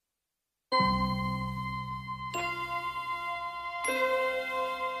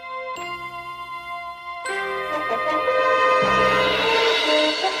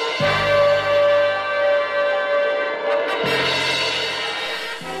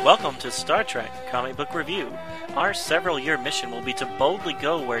Welcome to Star Trek Comic Book Review. Our several-year mission will be to boldly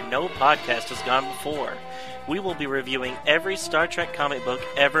go where no podcast has gone before. We will be reviewing every Star Trek comic book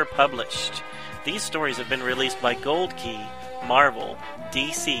ever published. These stories have been released by Gold Key, Marvel,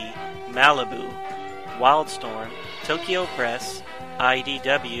 DC, Malibu, Wildstorm, Tokyo Press,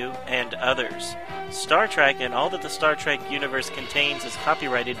 IDW, and others. Star Trek and all that the Star Trek universe contains is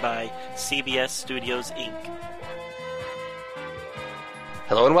copyrighted by CBS Studios, Inc.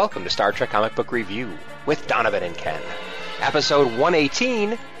 Hello and welcome to Star Trek Comic Book Review with Donovan and Ken. Episode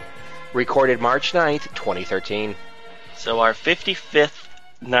 118, recorded March 9th, 2013. So our 55th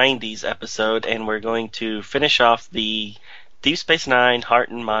 90s episode, and we're going to finish off the Deep Space Nine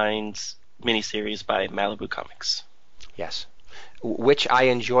Heart and Minds miniseries by Malibu Comics. Yes, which I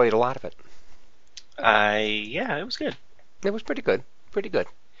enjoyed a lot of it. Yeah, it was good. It was pretty good. Pretty good.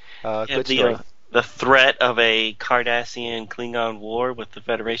 Good the, story. The threat of a Cardassian-Klingon war with the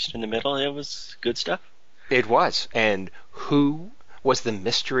Federation in the middle, it was good stuff. It was. And who was the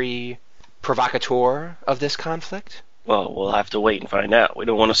mystery provocateur of this conflict? Well, we'll have to wait and find out. We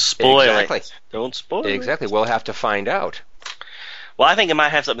don't want to spoil it. Don't spoil it. Exactly. We'll have to find out. Well, I think it might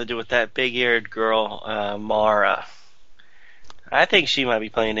have something to do with that big-eared girl, Mara. I think she might be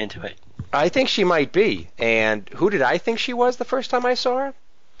playing into it. I think she might be. And who did I think she was the first time I saw her?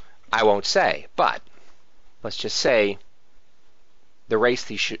 I won't say, but let's just say the race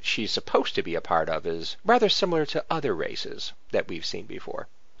she's supposed to be a part of is rather similar to other races that we've seen before.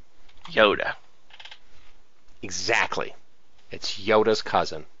 Yoda. Exactly. It's Yoda's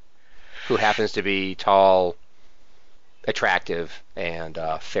cousin, who happens to be tall, attractive, and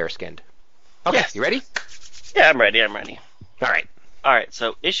fair-skinned. Okay, yes. You ready? Yeah, I'm ready. All right,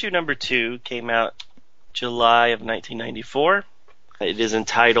 so issue number 2 came out July of 1994. It is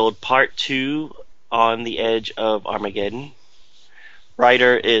entitled Part 2, On the Edge of Armageddon.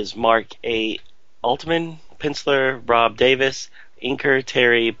 Writer is Mark A. Altman, penciler Rob Davis, inker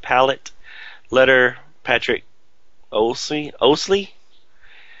Terry Pallett, letter Patrick Osley,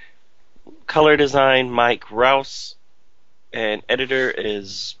 color design Mike Rouse, and editor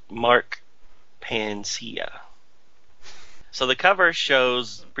is Mark Pancia. So the cover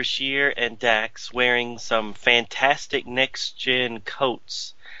shows Bashir and Dax wearing some fantastic next-gen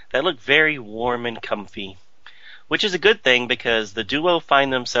coats that look very warm and comfy, which is a good thing because the duo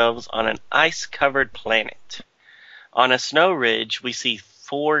find themselves on an ice-covered planet. On a snow ridge, we see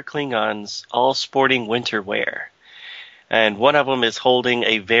 4 Klingons all sporting winter wear, and one of them is holding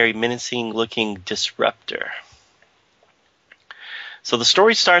a very menacing-looking disruptor. So the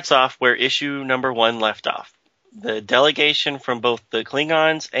story starts off where issue number 1 left off. The delegation from both the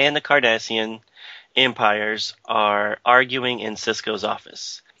Klingons and the Cardassian empires are arguing in Sisko's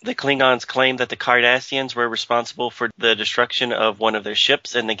office. The Klingons claim that the Cardassians were responsible for the destruction of one of their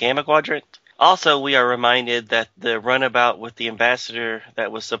ships in the Gamma Quadrant. Also, we are reminded that the runabout with the ambassador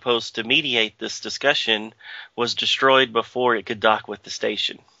that was supposed to mediate this discussion was destroyed before it could dock with the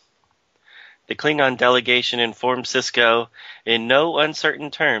station. The Klingon delegation informed Sisko in no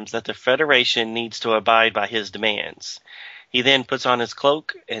uncertain terms that the Federation needs to abide by his demands. He then puts on his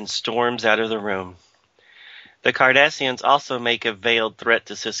cloak and storms out of the room. The Cardassians also make a veiled threat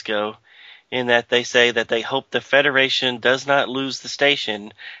to Sisko in that they say that they hope the Federation does not lose the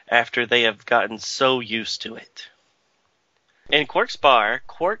station after they have gotten so used to it. In Quark's bar,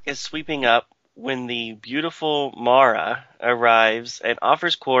 Quark is sweeping up when the beautiful Mara arrives and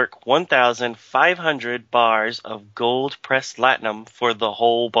offers Quark 1,500 bars of gold-pressed latinum for the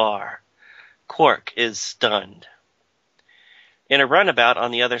whole bar. Quark is stunned. In a runabout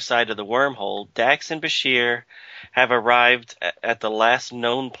on the other side of the wormhole, Dax and Bashir have arrived at the last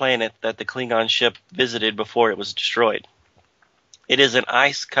known planet that the Klingon ship visited before it was destroyed. It is an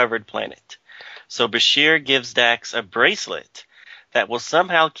ice-covered planet, so Bashir gives Dax a bracelet that will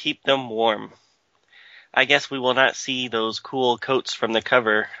somehow keep them warm. I guess we will not see those cool coats from the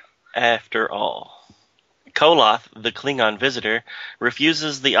cover after all. Koloth, the Klingon visitor,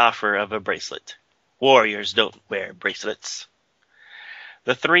 refuses the offer of a bracelet. Warriors don't wear bracelets.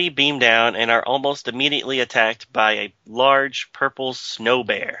 The 3 beam down and are almost immediately attacked by a large purple snow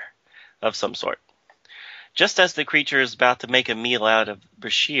bear of some sort. Just as the creature is about to make a meal out of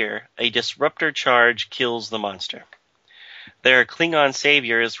Bashir, a disruptor charge kills the monster. Their Klingon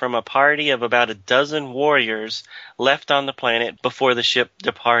savior is from a party of about a dozen warriors left on the planet before the ship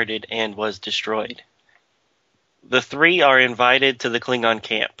departed and was destroyed. The 3 are invited to the Klingon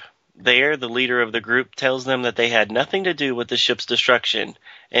camp. There, the leader of the group tells them that they had nothing to do with the ship's destruction,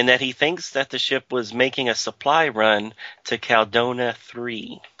 and that he thinks that the ship was making a supply run to Caldona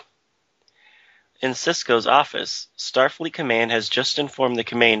 3. In Sisko's office, Starfleet Command has just informed the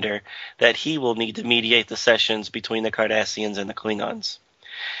commander that he will need to mediate the sessions between the Cardassians and the Klingons.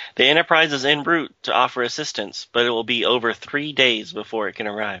 The Enterprise is en route to offer assistance, but it will be over 3 days before it can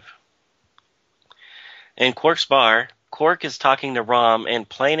arrive. In Quark's bar, Quark is talking to Rom and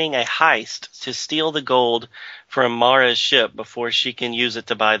planning a heist to steal the gold from Mara's ship before she can use it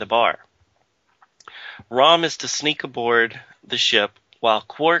to buy the bar. Rom is to sneak aboard the ship while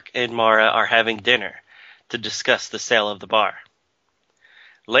Quark and Mara are having dinner to discuss the sale of the bar.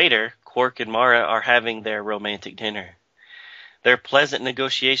 Later, Quark and Mara are having their romantic dinner. Their pleasant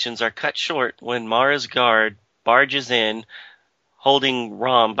negotiations are cut short when Mara's guard barges in, holding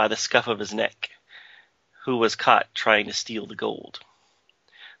Rom by the scuff of his neck, who was caught trying to steal the gold.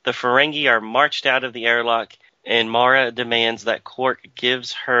 The Ferengi are marched out of the airlock, and Mara demands that Quark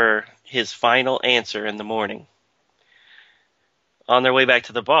gives her his final answer in the morning. On their way back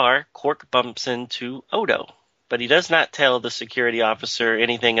to the bar, Quark bumps into Odo, but he does not tell the security officer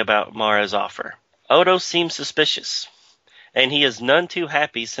anything about Mara's offer. Odo seems suspicious, and he is none too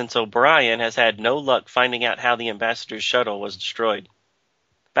happy since O'Brien has had no luck finding out how the ambassador's shuttle was destroyed.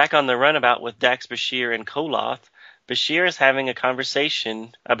 Back on the runabout with Dax, Bashir, and Koloth, Bashir is having a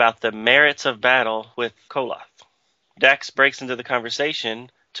conversation about the merits of battle with Koloth. Dax breaks into the conversation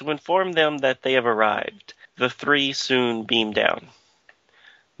to inform them that they have arrived. The three soon beam down.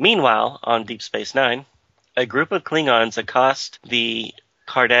 Meanwhile, on Deep Space Nine, a group of Klingons accost the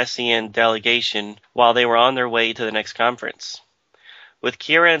Cardassian delegation while they were on their way to the next conference. With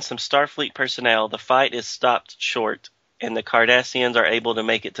Kira and some Starfleet personnel, the fight is stopped short, and the Cardassians are able to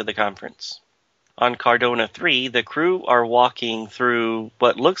make it to the conference. On Cardona 3, the crew are walking through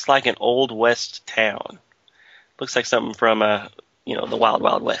what looks like an Old West town. Looks like something from, the Wild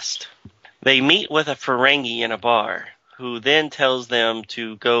Wild West. They meet with a Ferengi in a bar, who then tells them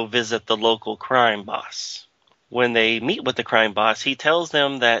to go visit the local crime boss. When they meet with the crime boss, he tells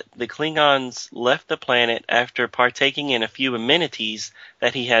them that the Klingons left the planet after partaking in a few amenities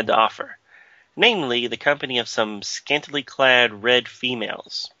that he had to offer, namely the company of some scantily clad red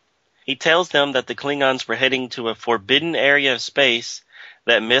females. He tells them that the Klingons were heading to a forbidden area of space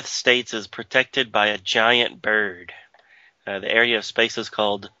that myth states is protected by a giant bird. The area of space is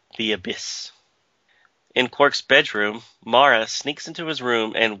called the Abyss. In Quark's bedroom, Mara sneaks into his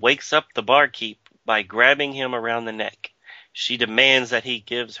room and wakes up the barkeep by grabbing him around the neck. She demands that he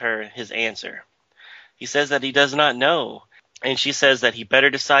gives her his answer. He says that he does not know, and she says that he better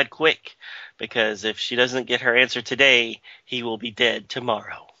decide quick, because if she doesn't get her answer today, he will be dead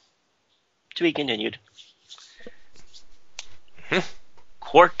tomorrow. To be continued.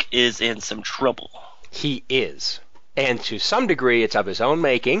 Quark is in some trouble. He is. And to some degree, it's of his own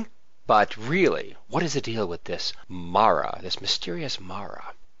making. But really, what is the deal with this Mara, this mysterious Mara?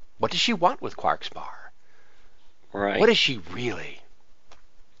 What does she want with Quark's bar? Right. What is she really?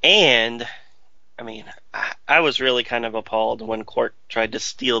 And, I was really kind of appalled when Quark tried to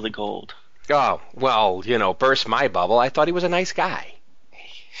steal the gold. Oh, well, burst my bubble. I thought he was a nice guy.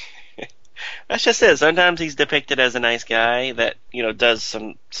 That's just it. Sometimes he's depicted as a nice guy that, does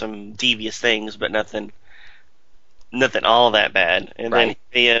some devious things, but nothing all that bad. And right. Then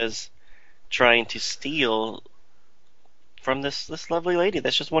he is trying to steal from this lovely lady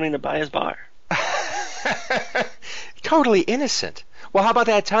that's just wanting to buy his bar. Totally innocent. Well, how about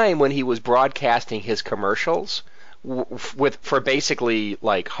that time when he was broadcasting his commercials for basically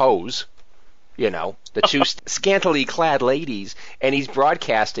like hoes, the two scantily clad ladies, and he's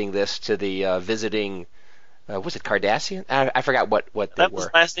broadcasting this to the visiting. Was it Cardassian? I forgot what they were. That was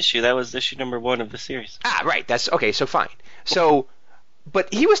last issue. That was issue number 1 of the series. Ah, right. That's okay. So fine. So,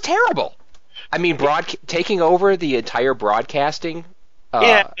 but he was terrible. Taking over the entire broadcasting.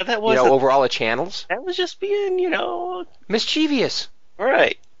 That was over all the channels. That was just being, mischievous.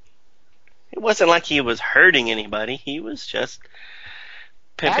 Right. It wasn't like he was hurting anybody. He was just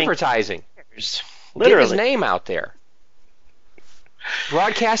pimping advertising. Literally. Get his name out there.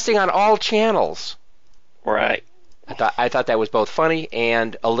 Broadcasting on all channels. Right. I thought that was both funny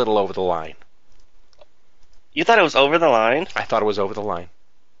and a little over the line. You thought it was over the line? I thought it was over the line.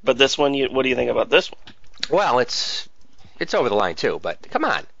 But this one, what do you think about this one? Well, it's over the line too, but come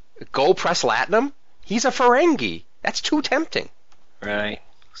on. Gold Press Latinum? He's a Ferengi. That's too tempting. Right.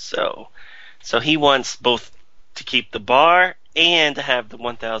 So he wants both to keep the bar and to have the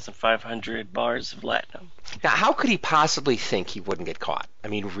 1,500 bars of Latinum. Now, how could he possibly think he wouldn't get caught?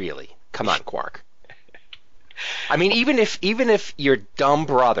 Really. Come on, Quark. Even if your dumb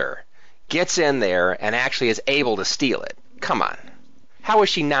brother gets in there and actually is able to steal it, come on. How is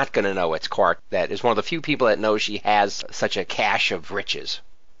she not going to know it's Quark that is one of the few people that knows she has such a cache of riches?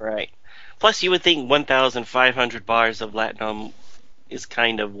 Right. Plus, you would think 1,500 bars of latinum is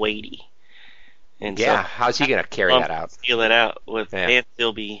kind of weighty. And Yeah, so, how's he going to carry that out? steal it out with, Yeah. and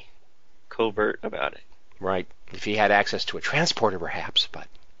still be covert about it. Right. If he had access to a transporter, perhaps, but...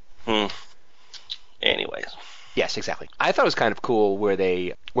 Anyways. Yes, exactly. I thought it was kind of cool where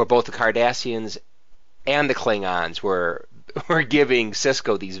both the Cardassians and the Klingons were giving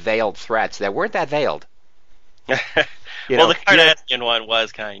Sisko these veiled threats that weren't that veiled. Well, the Cardassian one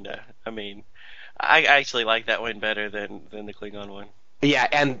was kind of. I mean, I actually like that one better than the Klingon one. Yeah,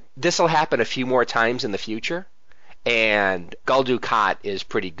 and this will happen a few more times in the future, and Gul Dukat is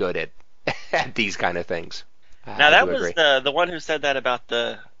pretty good at these kind of things. Now, that was the one who said that about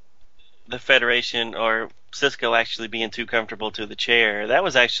the Federation or Sisko actually being too comfortable to the chair. That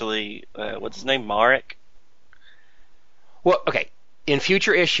was actually, what's his name, Marek? Well, okay. In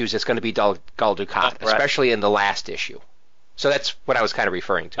future issues, it's going to be Gul Dukat, right. especially in the last issue. So that's what I was kind of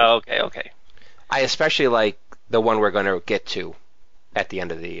referring to. Oh, okay. I especially like the one we're going to get to at the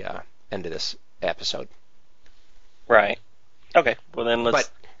end of this episode. Right. Okay. Well, then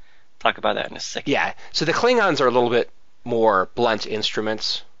let's talk about that in a second. Yeah. So the Klingons are a little bit more blunt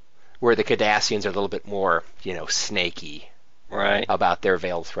instruments, where the Cardassians are a little bit more, snaky. Right. About their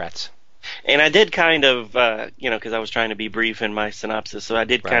veiled threats. And I did kind of, because I was trying to be brief in my synopsis, so I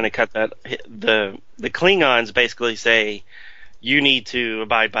did kind of cut that. The Klingons basically say, you need to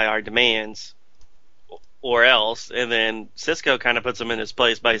abide by our demands, or else. And then Sisko kind of puts them in his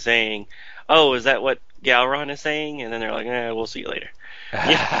place by saying, oh, is that what Galron is saying? And then they're like, we'll see you later.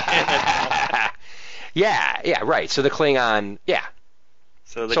 Yeah, right. So the Klingon, yeah.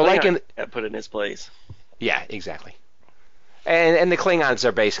 So the Klingon put in his place. Yeah, exactly. And the Klingons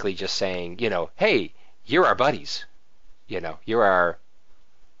are basically just saying, hey, you're our buddies. You're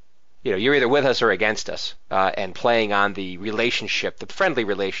either with us or against us, and playing on the relationship, the friendly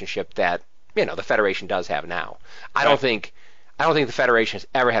relationship that the Federation does have now. I don't think the Federation has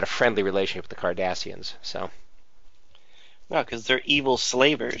ever had a friendly relationship with the Cardassians. So. No, because they're evil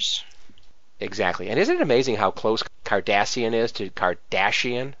slavers. Exactly. And isn't it amazing how close Cardassian is to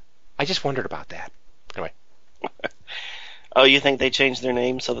Kardashian? I just wondered about that. Anyway. Oh, you think they changed their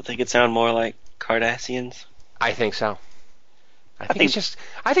name so that they could sound more like Cardassians? I think so. I think it's just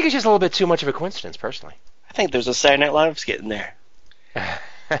a little bit too much of a coincidence, personally. I think there's a Saturday Night Live skit in there.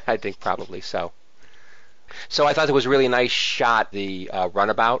 I think probably so. So I thought it was a really nice shot, the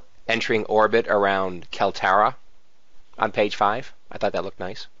runabout entering orbit around Keltara on page 5. I thought that looked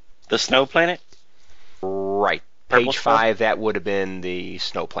nice. The snow planet? Right. Page 5, that would have been the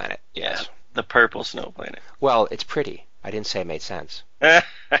snow planet. Yeah, yes. The purple snow planet. Well, it's pretty. I didn't say it made sense.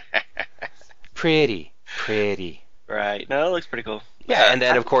 Pretty. Right. No, it looks pretty cool. Yeah, and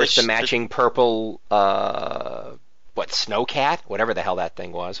then, of course, the matching purple, snowcat? Whatever the hell that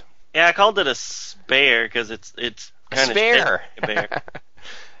thing was. Yeah, I called it a spare because it's kind of spare. A bear.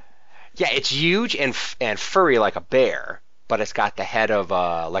 Yeah, it's huge and furry like a bear, but it's got the head of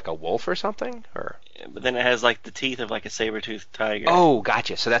like a wolf or something? Or yeah, but then it has like the teeth of like a saber-toothed tiger. Oh,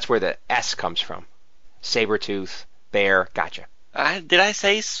 gotcha. So that's where the S comes from. Saber-tooth, bear, gotcha. Did I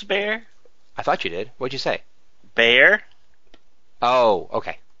say spare? I thought you did. What'd you say? Bear? Oh,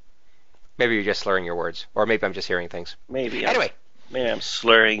 okay. Maybe you're just slurring your words. Or maybe I'm just hearing things. Maybe. Anyway. Maybe I'm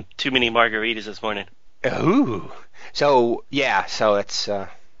slurring too many margaritas this morning. Ooh. So it's,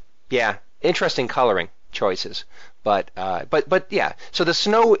 interesting coloring choices. But yeah. So the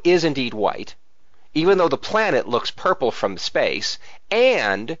snow is indeed white, even though the planet looks purple from space,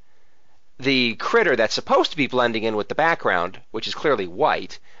 and the critter that's supposed to be blending in with the background, which is clearly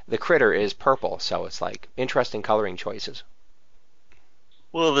white, the critter is purple. So it's like interesting coloring choices.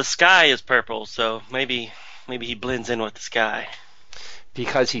 Well, the sky is purple, so maybe he blends in with the sky.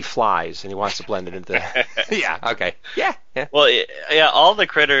 Because he flies and he wants to blend it into the... Yeah, okay. Yeah. Well, all the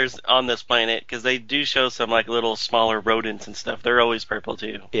critters on this planet, because they do show some like little smaller rodents and stuff, they're always purple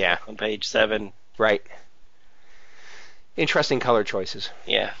too. Yeah. On page 7. Right. Interesting color choices.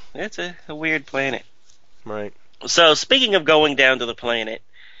 Yeah, it's a weird planet. Right. So, speaking of going down to the planet,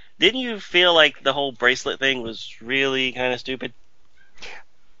 didn't you feel like the whole bracelet thing was really kind of stupid?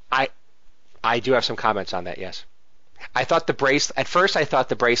 I do have some comments on that, yes. At first I thought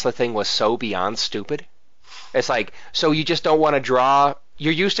the bracelet thing was so beyond stupid. It's like, so you just don't want to draw,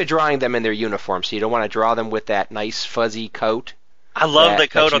 you're used to drawing them in their uniform, so you don't want to draw them with that nice fuzzy coat. I love the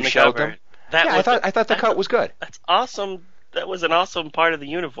coat on the cover. I thought the coat was good. That's awesome. That was an awesome part of the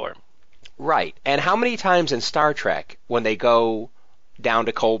uniform. Right. And how many times in Star Trek, when they go down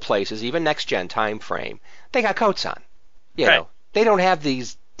to cold places, even next gen time frame, they got coats on. You know, they don't have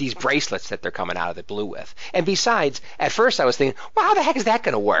these bracelets that they're coming out of the blue with. And besides, at first I was thinking, well, how the heck is that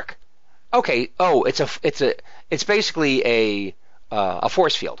going to work? Okay. Oh, it's basically a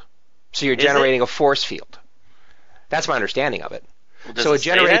force field. So you're Is it? generating a force field. That's my understanding of it. Well, does So it it say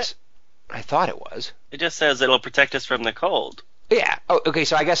that? generates. I thought it was. It just says it'll protect us from the cold. Yeah. Oh, okay.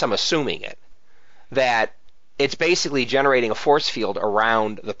 So I guess I'm assuming it that it's basically generating a force field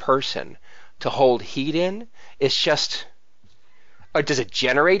around the person to hold heat in. It's just. Or does it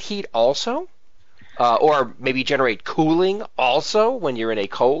generate heat also? Or maybe generate cooling also when you're in a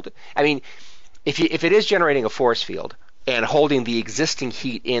cold? I mean, if it is generating a force field and holding the existing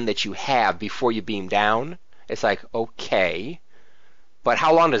heat in that you have before you beam down, it's like, okay, but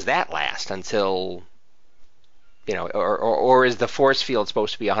how long does that last until, or is the force field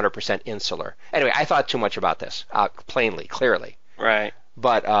supposed to be 100% insular? Anyway, I thought too much about this, clearly. Right.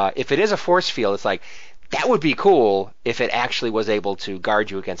 But if it is a force field, it's like, that would be cool if it actually was able to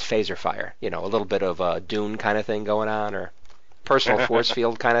guard you against phaser fire. A little bit of a Dune kind of thing going on, or personal force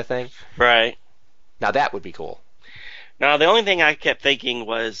field kind of thing. Right. Now that would be cool. Now, the only thing I kept thinking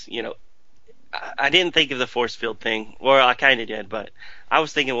was, I didn't think of the force field thing. Well, I kind of did, but I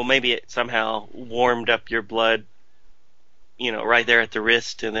was thinking, well, maybe it somehow warmed up your blood, right there at the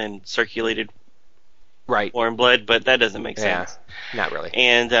wrist and then circulated Right. warm blood, but that doesn't make Yeah, sense. not really.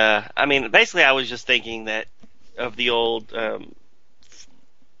 And, I mean, basically I was just thinking that of the old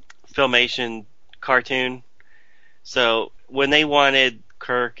Filmation cartoon. So when they wanted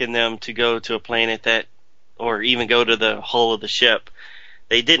Kirk and them to go to a planet or even go to the hull of the ship,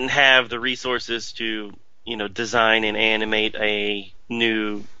 they didn't have the resources to, design and animate a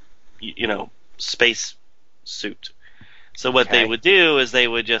new, space suit. So what they would do is they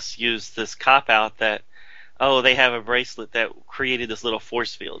would just use this cop out that, they have a bracelet that created this little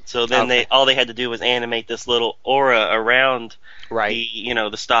force field. So then all they had to do was animate this little aura around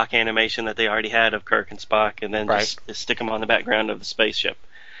the stock animation that they already had of Kirk and Spock, and then just stick them on the background of the spaceship.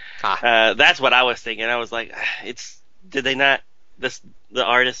 That's what I was thinking. I was like, did they not, the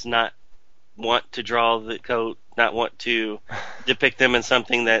artists not want to draw the coat, not want to depict them in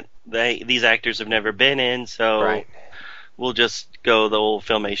something that these actors have never been in, so we'll just go the old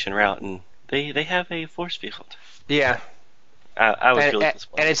Filmation route, and they have a force field. Yeah. I was really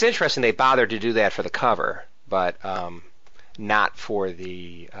disappointed. And it's interesting they bothered to do that for the cover, but not for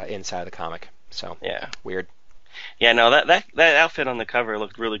the inside of the comic. So yeah, weird. Yeah, no, that outfit on the cover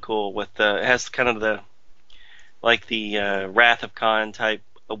looked really cool. It has kind of the Wrath of Khan type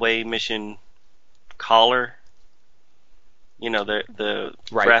away mission collar. The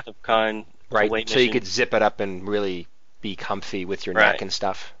Wrath of Khan away mission. So you could zip it up and really be comfy with your neck and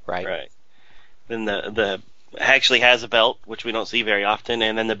stuff. Right. Then the actually has a belt, which we don't see very often,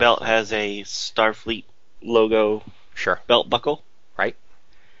 and then the belt has a Starfleet logo belt buckle. Right.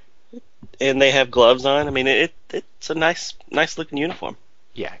 And they have gloves on. I mean, it's a nice looking uniform.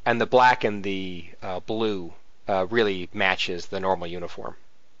 Yeah, and the black and the blue really matches the normal uniform.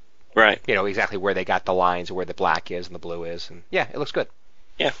 Right. Exactly where they got the lines, where the black is and the blue is, and yeah, it looks good.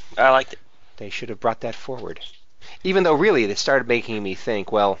 Yeah, I liked it. They should have brought that forward. Even though really it started making me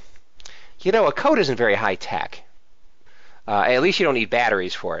think, well, a coat isn't very high tech. At least you don't need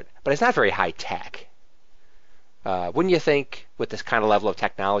batteries for it, but it's not very high tech. Wouldn't you think with this kind of level of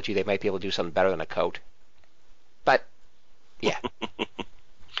technology they might be able to do something better than a coat? But, yeah.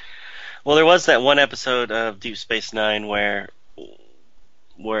 Well, there was that one episode of Deep Space Nine where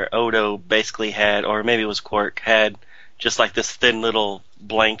Odo basically had, or maybe it was Quark, had just like this thin little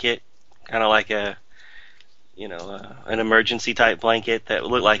blanket, kind of like an emergency type blanket that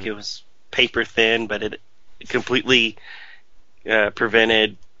looked like it was paper thin, but it completely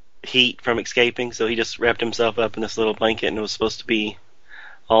prevented heat from escaping. So he just wrapped himself up in this little blanket, and it was supposed to be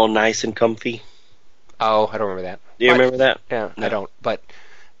all nice and comfy. Oh, I don't remember that. Do you remember that? Yeah, no. I don't. But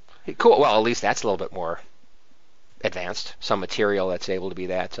cool. Well, at least that's a little bit more advanced. Some material that's able to be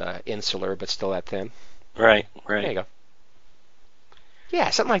that insular, but still that thin. Right. There you go. Yeah,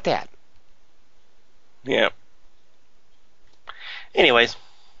 something like that. Yeah. Anyways.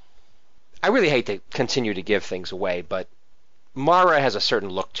 I really hate to continue to give things away, but Mara has a certain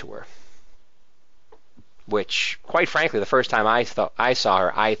look to her, which, quite frankly, the first time I saw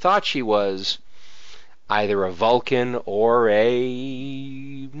her, I thought she was either a Vulcan or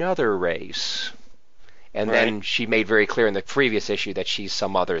another race. And then she made very clear in the previous issue that she's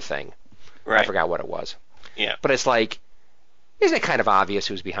some other thing. I forgot what it was. Yeah. But it's like, isn't it kind of obvious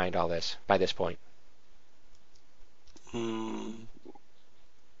who's behind all this by this point?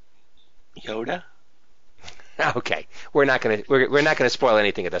 Yoda? Okay, we're not gonna spoil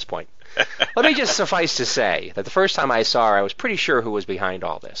anything at this point. Let me just suffice to say that the first time I saw her, I was pretty sure who was behind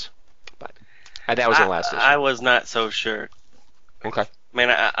all this, but that was in the last issue. I was not so sure. Okay. I mean,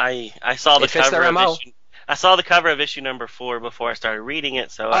 I saw the It fits cover their of MO. issue. I saw the cover of issue number 4 before I started reading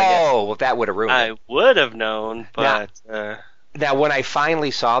it, so I guess Oh, well, that would have ruined it. I would have known, Now, but now, when I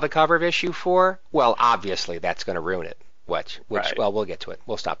finally saw the cover of issue 4, well, obviously that's going to ruin it. Which, right. well, we'll get to it.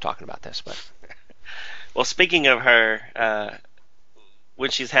 We'll stop talking about this, but Well, speaking of her, when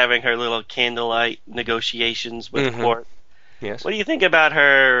she's having her little candlelight negotiations with Mhm. Quark, yes. what do you think about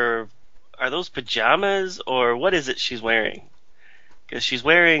her? Are those pajamas or what is it she's wearing? Because she's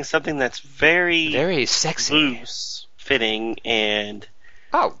wearing something that's very Very sexy. loose fitting, and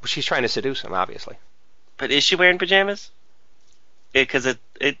Oh, she's trying to seduce him, obviously. but is she wearing pajamas? Because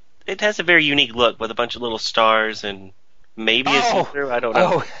it has a very unique look with a bunch of little stars and maybe a see-through. I don't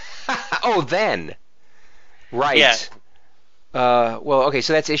know. Oh, oh, then. Right. Yeah. Well, okay,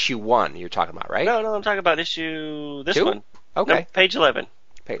 so that's issue 1 you're talking about, right? No, I'm talking about this 2? one. Okay. No, page 11.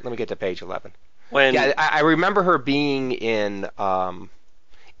 Let me get to page 11. When Yeah, I remember her being in an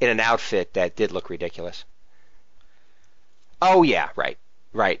outfit that did look ridiculous. Oh yeah, right.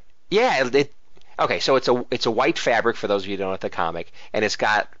 Yeah, okay, so it's a white fabric for those of you who don't know the comic, and it's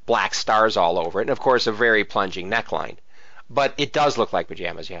got black stars all over it, and of course a very plunging neckline. But it does look like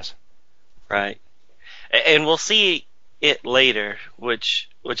pajamas, yes. right, and we'll see it later, which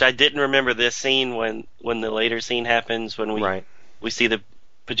I didn't remember this scene when the later scene happens when we see the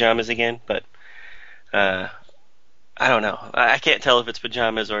pajamas again, but I don't know. I can't tell if it's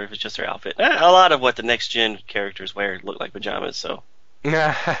pajamas or if it's just her outfit. A lot of what the next gen characters wear look like pajamas, so.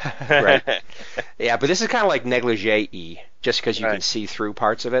 Right. Yeah, but this is kind of like negligee-y, just because you can see through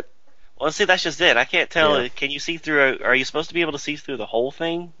parts of it. Well, see, that's just it. I can't tell. Yeah. Can you see through? Are you supposed to be able to see through the whole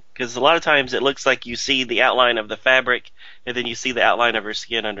thing? Because a lot of times it looks like you see the outline of the fabric, and then you see the outline of her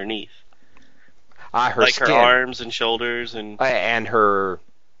skin underneath, Her like skin. her arms and shoulders and her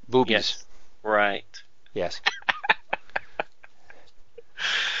boobies. yes, right. Yes.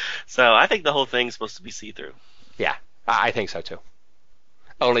 So I think the whole thing's supposed to be see-through. Yeah, I think so too.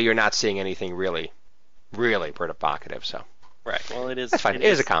 Only you're not seeing anything really, really provocative. So Right. Well, it is. That's fine. It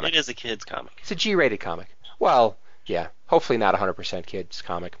is a comic. It is a kid's comic. it's a G-rated comic. Well, yeah, hopefully not 100% kids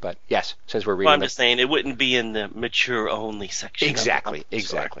comic, but yes, since we're reading. Well, I'm just saying it wouldn't be in the mature-only section. Exactly.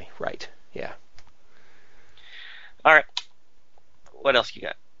 Right. Yeah. All right. What else you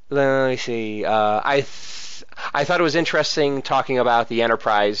got? Let me see. I thought it was interesting talking about the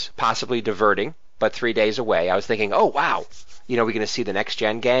Enterprise possibly diverting, but 3 days away. I was thinking, oh wow, we're going to see the Next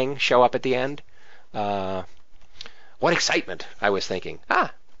Gen gang show up at the end. What excitement! I was thinking. Of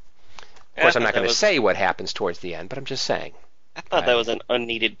course, I'm not going to say what happens towards the end, but I'm just saying. I thought that was an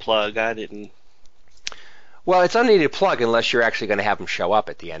unneeded plug. I didn't. Well, it's unneeded plug unless you're actually going to have them show up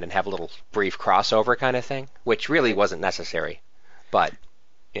at the end and have a little brief crossover kind of thing, which really wasn't necessary. But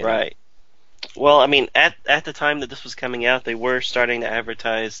right. Well, I mean, at the time that this was coming out, they were starting to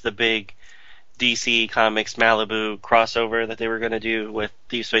advertise the big DC Comics Malibu crossover that they were going to do with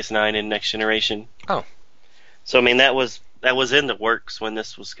Deep Space Nine and Next Generation. Oh. So I mean, that was in the works when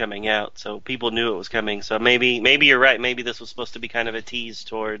this was coming out, so people knew it was coming. So maybe you're right. Maybe this was supposed to be kind of a tease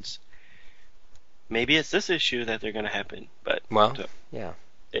towards. Maybe it's this issue that they're going to happen, but yeah.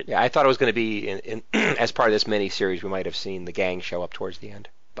 I thought it was going to be in as part of this mini series. We might have seen the gang show up towards the end,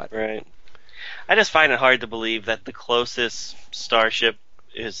 but right. I just find it hard to believe that the closest starship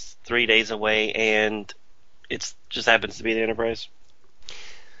is 3 days away, and it just happens to be the Enterprise.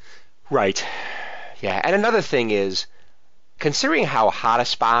 Right. Yeah, and another thing is, considering how hot a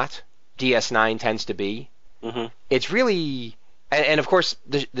spot DS9 tends to be, it's really, and of course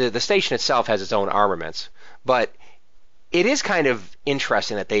the station itself has its own armaments, but it is kind of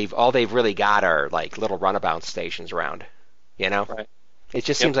interesting that they've really got are like little runabout stations around, Right. It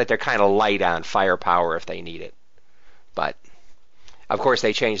just seems like they're kind of light on firepower if they need it, but of course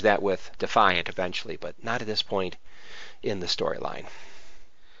they changed that with Defiant eventually, but not at this point in the storyline.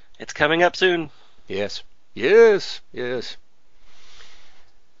 It's coming up soon. Yes. No,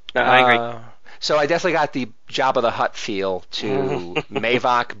 I agree. So I definitely got the Jabba the Hutt feel to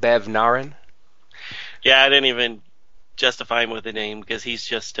Mavok Bev Naren. Yeah, I didn't even justify him with the name because he's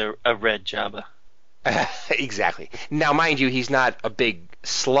just a red Jabba. Exactly. Now, mind you, he's not a big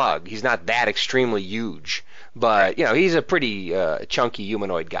slug. He's not that extremely huge, but he's a pretty chunky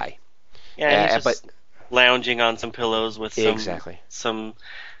humanoid guy. Yeah, he's just lounging on some pillows with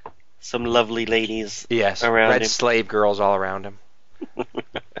some lovely ladies. Yes, around red him. slave girls all around him.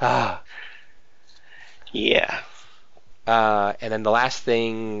 Yeah. And then the last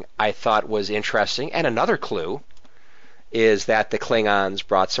thing I thought was interesting, and another clue, is that the Klingons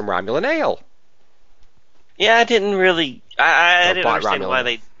brought some Romulan ale. Yeah, I didn't really. I didn't understand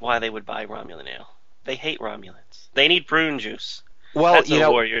Romulan. why they would buy Romulan ale. They hate Romulans. They need prune juice. Well, That's a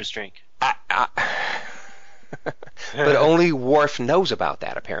warrior's drink. I, but only Worf knows about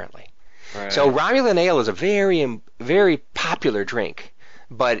that apparently. Right. So Romulan ale is a very popular drink,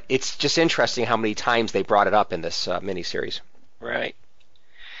 but it's just interesting how many times they brought it up in this miniseries. Right.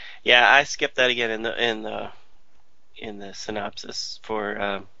 Yeah, I skipped that again in the synopsis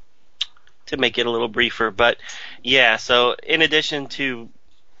for to make it a little briefer. But yeah, so in addition to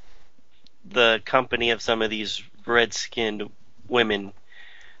the company of some of these red-skinned women,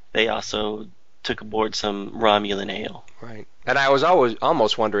 they also took aboard some Romulan ale. Right. And I was always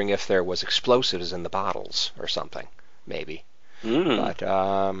almost wondering if there was explosives in the bottles or something, maybe. But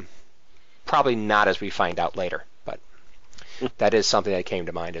probably not, as we find out later. But that is something that came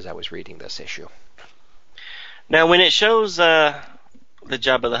to mind as I was reading this issue. Now, when it shows the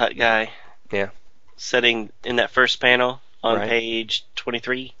Jabba the Hutt guy Yeah. sitting in that first panel on Right. page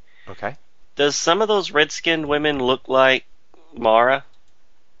 23, Okay. does some of those red-skinned women look like Mara?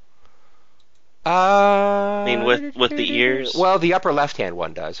 I mean, with the ears? Well, the upper left-hand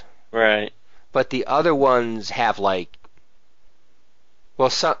one does, Right. but the other ones have like,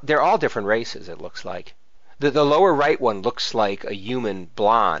 well, they're all different races. It looks like the lower right one looks like a human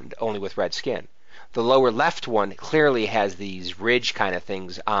blonde, only with red skin. The lower left one clearly has these ridge kind of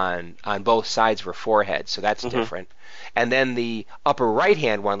things on both sides of her forehead, so that's different. And then the upper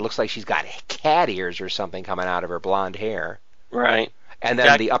right-hand one looks like she's got cat ears or something coming out of her blonde hair. Right. And then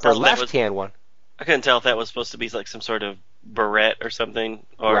Yeah, I the can upper tell that was- left-hand one, I couldn't tell if that was supposed to be like some sort of barrette or something,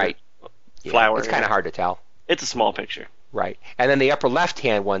 or right? Yeah, flower. it's kind of hard to tell. It's a small picture. Right. And then the upper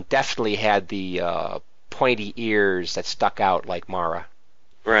left-hand one definitely had the pointy ears that stuck out like Mara.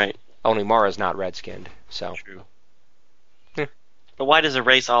 Right. Only Mara's not red-skinned, so. True. Yeah. But why does a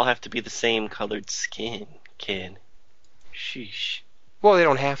race all have to be the same colored skin, kid? Sheesh. Well, they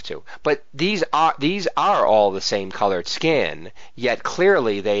don't have to. But these are all the same colored skin, yet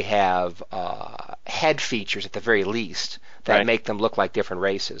clearly they have head features at the very least that Right. make them look like different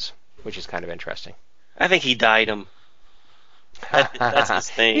races, which is kind of interesting. I think he dyed him. That's his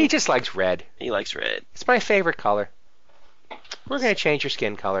thing. He just likes red. He likes red. It's my favorite color. We're going to change your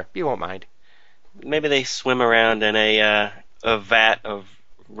skin color. You won't mind. Maybe they swim around in a vat of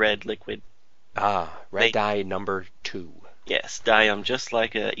red liquid. Red They- dye number 2. Yes, dye them just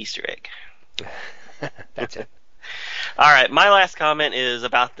like a Easter egg. That's it. All right, my last comment is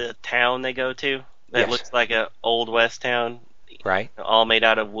about the town they go to. That Yes. looks like a old west town, Right? all made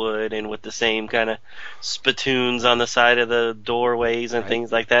out of wood and with the same kind of spittoons on the side of the doorways and Right.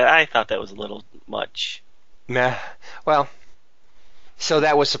 things like that. I thought that was a little much. Nah. Well, so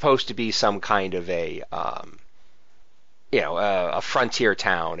that was supposed to be some kind of a frontier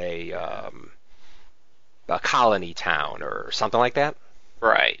town, a colony town, or something like that.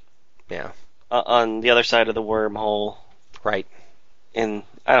 Right. Yeah. On the other side of the wormhole. Right. And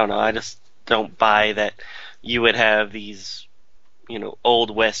I don't know, I just don't buy that you would have these,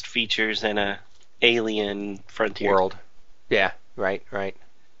 old west features in a alien frontier World. Yeah. Right. Right.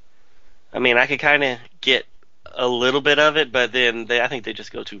 I mean, I could kind of get a little bit of it, but then I think they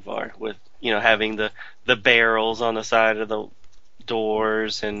just go too far with, having the barrels on the side of the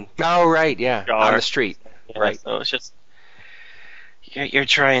doors and Oh, right. Yeah. Jar. On the street. Right. So it's just you're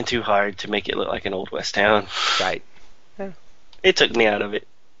trying too hard to make it look like an old west town. Right. It took me out of it.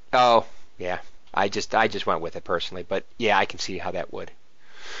 Oh, yeah. I just went with it personally, but yeah, I can see how that would.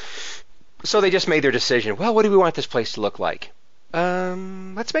 So they just made their decision. Well, what do we want this place to look like?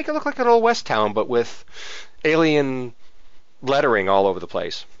 Let's make it look like an old west town, but with alien lettering all over the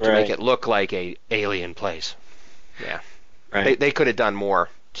place to Right. make it look like a alien place. Yeah. Right. They could have done more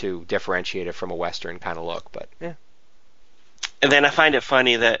to differentiate it from a western kind of look, but yeah. And then I find it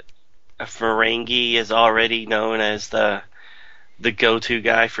funny that a Ferengi is already known as the go-to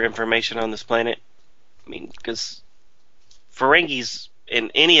guy for information on this planet. I mean, because Ferengis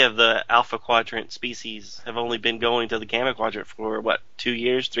in any of the Alpha Quadrant species have only been going to the Gamma Quadrant for, 2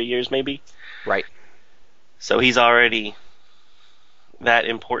 years, 3 years maybe? Right. So he's already that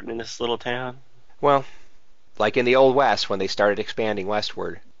important in this little town. Well, like in the Old West, when they started expanding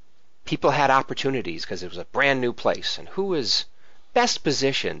westward, people had opportunities because it was a brand new place. And who was best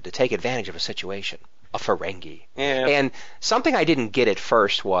positioned to take advantage of a situation? A Ferengi. Yeah. And something I didn't get at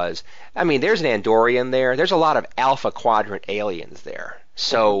first was, I mean, there's an Andorian there. There's a lot of Alpha Quadrant aliens there.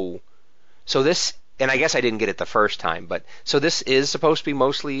 So this, and I guess I didn't get it the first time, but so this is supposed to be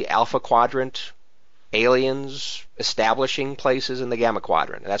mostly Alpha Quadrant aliens establishing places in the Gamma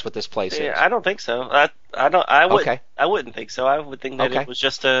Quadrant. That's what this place is. I don't think so. I wouldn't think so. I would think that Okay. it was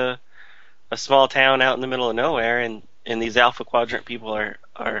just a small town out in the middle of nowhere, and these Alpha Quadrant people are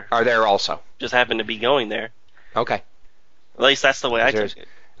Are there also? just happen to be going there. Okay. At least that's the way I took it.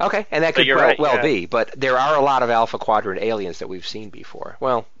 Okay, and that But could you're right, well yeah. be, but there are a lot of Alpha Quadrant aliens that we've seen before.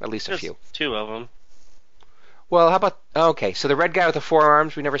 Well, at least a Just few. 2 of them. Well, how about okay? So the red guy with the 4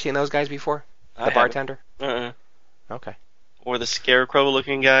 arms, we've never seen those guys before. I The haven't. bartender. Uh-uh. Okay. Or the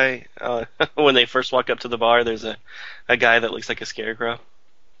scarecrow-looking guy. When they first walk up to the bar, there's a guy that looks like a scarecrow.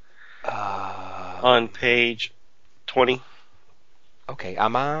 On page 20. Okay,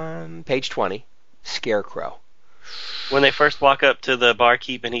 I'm on page 20. Scarecrow. When they first walk up to the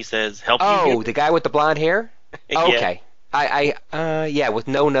barkeep and he says, "Help you?" Oh, the guy with the blonde hair. Yeah. Okay. Yeah, with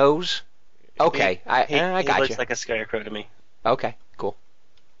no nose. Okay, I He got looks you. like a scarecrow to me. Okay, cool.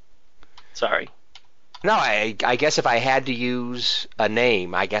 Sorry. No, I guess if I had to use a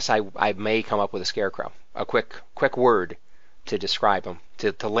name, I guess I may come up with a scarecrow. A quick word to describe him,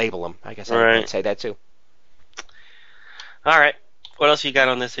 to label him. I guess I'd say that too. All right. What else you got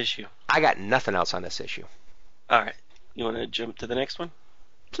on this issue? I got nothing else on this issue. All right. You want to jump to the next one?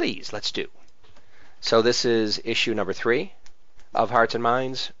 Please, let's do. So this is issue number 3 of Hearts and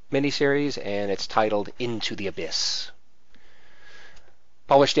Minds miniseries, and it's titled Into the Abyss.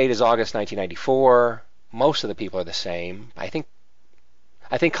 Published date is August 1994. Most of the people are the same. I think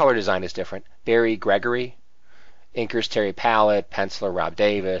color design is different. Barry Gregory, inkers Terry Pallett, penciler Rob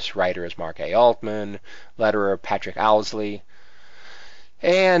Davis, writer is Mark A. Altman, letterer Patrick Owsley,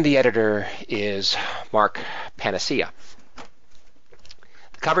 and the editor is Mark Panacea.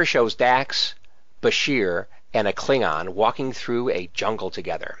 The cover shows Dax, Bashir, and a Klingon walking through a jungle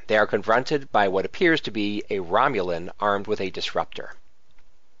together. They are confronted by what appears to be a Romulan armed with a disruptor.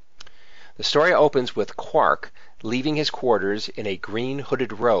 The story opens with Quark leaving his quarters in a green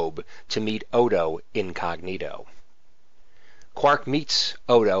hooded robe to meet Odo incognito. Quark meets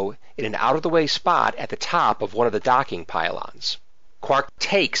Odo in an out-of-the-way spot at the top of one of the docking pylons. Quark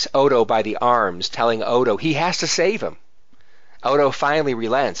takes Odo by the arms, telling Odo he has to save him. Odo finally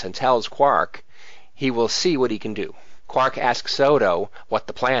relents and tells Quark he will see what he can do. Quark asks Odo what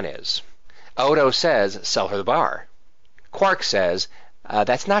the plan is. Odo says, sell her the bar. Quark says,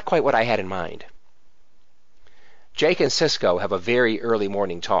 that's not quite what I had in mind. Jake and Sisko have a very early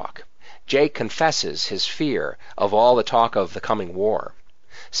morning talk. Jake confesses his fear of all the talk of the coming war.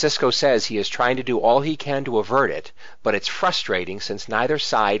 Sisko says he is trying to do all he can to avert it, but it's frustrating since neither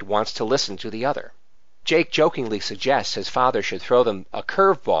side wants to listen to the other. Jake jokingly suggests his father should throw them a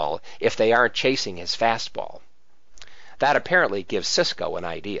curveball if they aren't chasing his fastball. That apparently gives Sisko an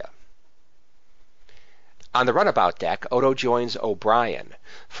idea. On the runabout deck, Odo joins O'Brien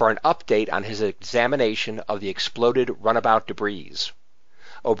for an update on his examination of the exploded runabout debris.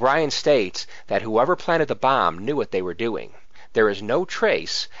 O'Brien states that whoever planted the bomb knew what they were doing. There is no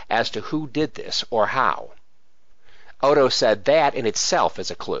trace as to who did this or how. Odo said that in itself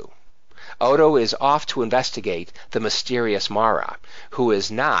is a clue. Odo is off to investigate the mysterious Mara, who is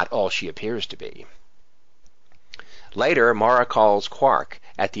not all she appears to be. Later, Mara calls Quark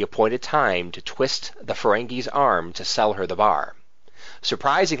at the appointed time to twist the Ferengi's arm to sell her the bar.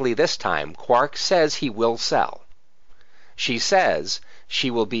 Surprisingly this time, Quark says he will sell. She says she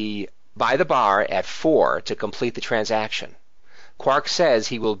will be by the bar at 4 to complete the transaction. Quark says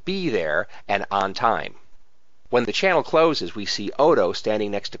he will be there and on time. When the channel closes, we see Odo standing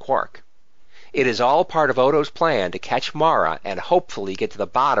next to Quark. It is all part of Odo's plan to catch Mara and hopefully get to the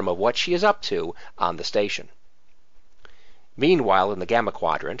bottom of what she is up to on the station. Meanwhile, in the Gamma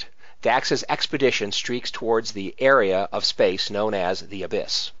Quadrant, Dax's expedition streaks towards the area of space known as the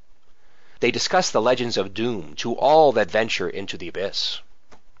Abyss. They discuss the legends of doom to all that venture into the Abyss.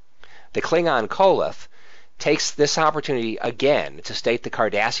 The Klingon Koloth takes this opportunity again to state the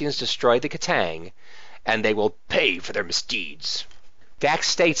Cardassians destroyed the Katang, and they will pay for their misdeeds. Dax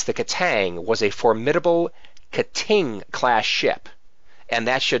states the Katang was a formidable Kating-class ship, and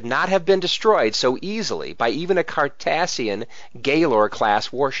that should not have been destroyed so easily by even a Cardassian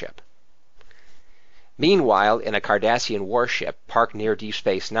Gaylor-class warship. Meanwhile, in a Cardassian warship parked near Deep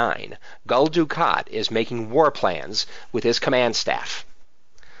Space Nine, Gul Dukat is making war plans with his command staff.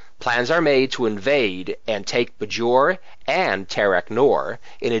 Plans are made to invade and take Bajor and Terek Nor,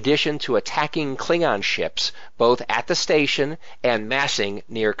 in addition to attacking Klingon ships both at the station and massing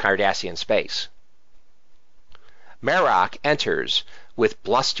near Cardassian space. Marok enters with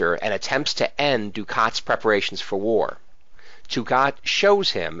bluster and attempts to end Dukat's preparations for war. Dukat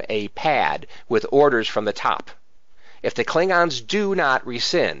shows him a pad with orders from the top. If the Klingons do not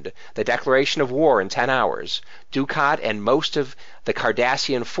rescind the declaration of war in 10 hours, Dukat and most of the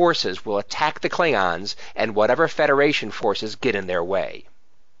Cardassian forces will attack the Klingons and whatever Federation forces get in their way.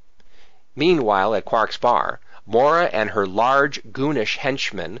 Meanwhile, at Quark's bar, Mora and her large, goonish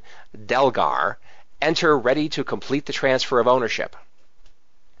henchman, Delgar, enter ready to complete the transfer of ownership.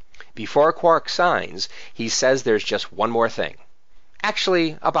 Before Quark signs, he says there's just one more thing.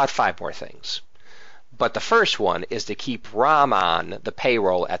 Actually, about 5 more things. But the first one is to keep Rom on the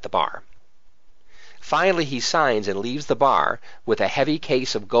payroll at the bar. Finally, he signs and leaves the bar with a heavy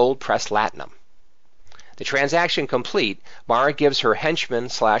case of gold-pressed latinum. The transaction complete, Mara gives her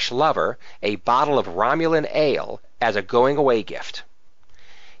henchman/lover a bottle of Romulan ale as a going-away gift.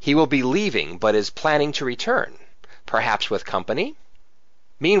 He will be leaving, but is planning to return, perhaps with company?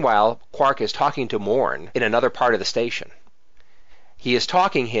 Meanwhile, Quark is talking to Morn in another part of the station. He is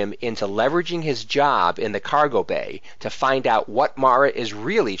talking him into leveraging his job in the cargo bay to find out what Mara is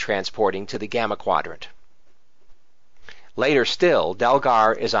really transporting to the Gamma Quadrant. Later still,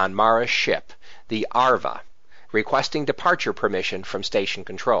 Delgar is on Mara's ship, the Arva, requesting departure permission from station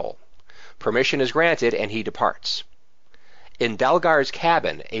control. Permission is granted and he departs. In Delgar's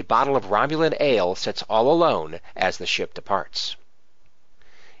cabin, a bottle of Romulan ale sits all alone as the ship departs.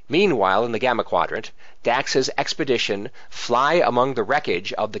 Meanwhile, in the Gamma Quadrant, Dax's expedition fly among the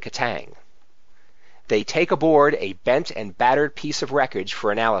wreckage of the Katang. They take aboard a bent and battered piece of wreckage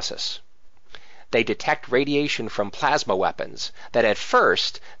for analysis. They detect radiation from plasma weapons that at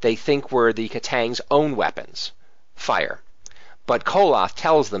first they think were the Katang's own weapons. Fire. But Koloth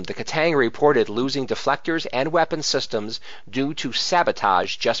tells them the Katang reported losing deflectors and weapon systems due to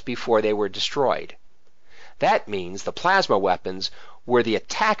sabotage just before they were destroyed. That means the plasma weapons were the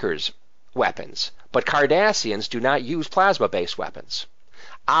attackers' weapons, but Cardassians do not use plasma-based weapons.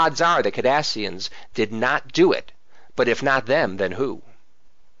 Odds are the Cardassians did not do it, but if not them, then who?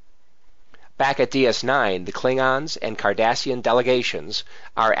 Back at DS9, the Klingons and Cardassian delegations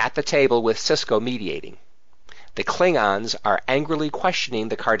are at the table with Sisko mediating. The Klingons are angrily questioning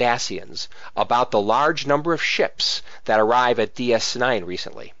the Cardassians about the large number of ships that arrive at DS9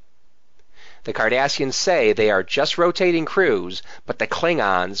 recently. The Cardassians say they are just rotating crews, but the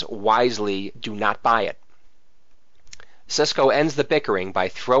Klingons wisely do not buy it. Sisko ends the bickering by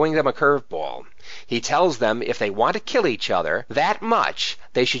throwing them a curveball. He tells them if they want to kill each other that much,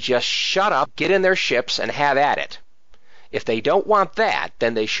 they should just shut up, get in their ships, and have at it. If they don't want that,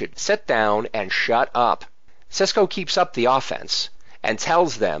 then they should sit down and shut up. Sisko keeps up the offense and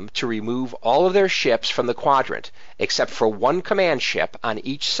tells them to remove all of their ships from the quadrant, except for one command ship on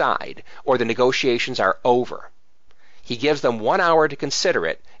each side, or the negotiations are over. He gives them 1 hour to consider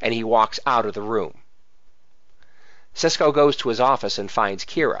it, and he walks out of the room. Sisko goes to his office and finds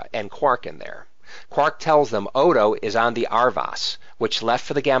Kira and Quark in there. Quark tells them Odo is on the Arvas, which left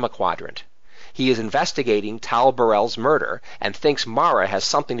for the Gamma Quadrant. He is investigating Tal Burrell's murder and thinks Mara has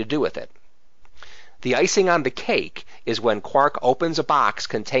something to do with it. The icing on the cake is when Quark opens a box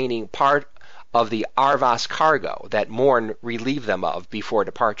containing part of the Arvas cargo that Morn relieved them of before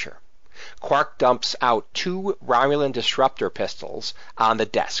departure. Quark dumps out 2 Romulan disruptor pistols on the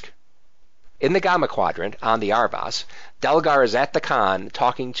desk. In the Gamma Quadrant, on the Arvas, Delgar is at the con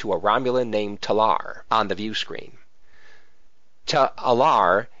talking to a Romulan named Talar on the view screen.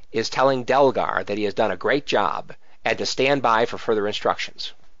 Talar is telling Delgar that he has done a great job and to stand by for further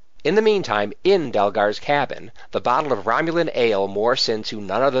instructions. In the meantime, in Delgar's cabin, the bottle of Romulan ale morphs into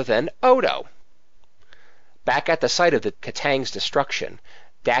none other than Odo. Back at the site of the Katang's destruction,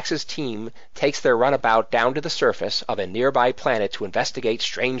 Dax's team takes their runabout down to the surface of a nearby planet to investigate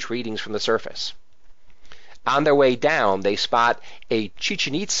strange readings from the surface. On their way down, they spot a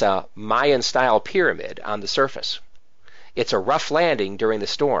Chichen Itza Mayan-style pyramid on the surface. It's a rough landing during the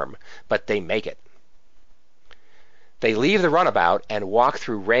storm, but they make it. They leave the runabout and walk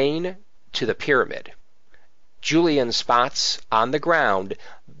through rain to the pyramid. Julian spots on the ground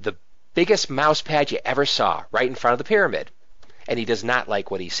the biggest mouse pad you ever saw right in front of the pyramid, and he does not like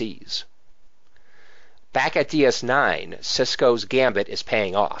what he sees. Back at DS9, Sisko's gambit is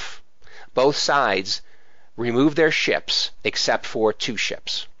paying off. Both sides remove their ships except for 2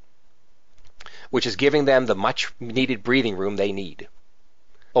 ships, which is giving them the much-needed breathing room they need.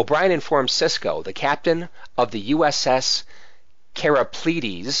 O'Brien informs Sisko the captain of the USS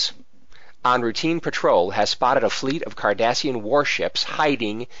Kerapleides on routine patrol has spotted a fleet of Cardassian warships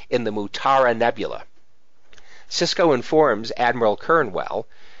hiding in the Mutara Nebula. Sisko informs Admiral Kernwell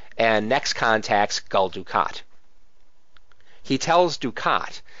and next contacts Gul Dukat. He tells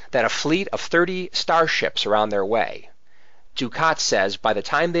Dukat that a fleet of 30 starships are on their way. Dukat says by the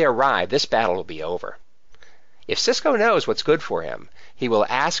time they arrive, this battle will be over. If Sisko knows what's good for him, he will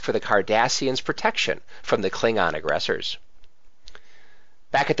ask for the Cardassians' protection from the Klingon aggressors.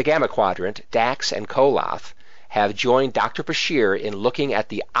 Back at the Gamma Quadrant, Dax and Koloth have joined Dr. Bashir in looking at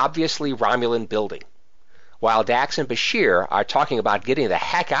the obviously Romulan building. while Dax and Bashir are talking about getting the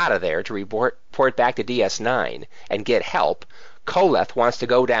heck out of there to report back to DS9 and get help, Koleth wants to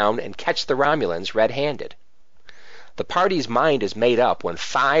go down and catch the Romulans red-handed. The party's mind is made up when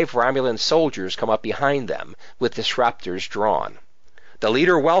 5 Romulan soldiers come up behind them with disruptors drawn. The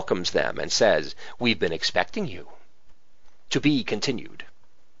leader welcomes them and says, "We've been expecting you." To be continued.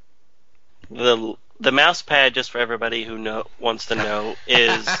 The mouse pad, just for everybody who wants to know,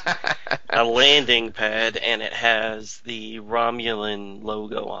 is a landing pad, and it has the Romulan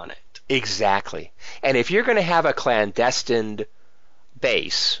logo on it. Exactly. And if you're going to have a clandestine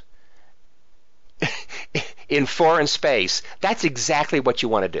base in foreign space, that's exactly what you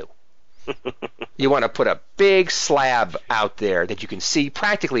want to do. You want to put a big slab out there that you can see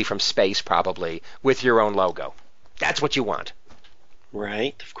practically from space, probably, with your own logo. That's what you want.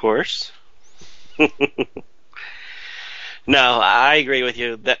 Right, of course. No, I agree with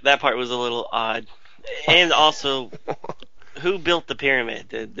you. That part was a little odd. And also, who built the pyramid?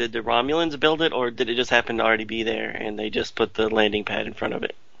 Did the Romulans build it, or did it just happen to already be there and they just put the landing pad in front of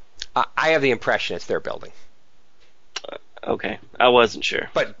it? I have the impression it's their building. Okay, I wasn't sure.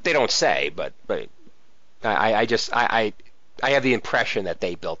 But they don't say, but I have the impression that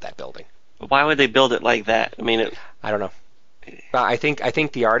they built that building. Why would they build it like that? I mean, I don't know. I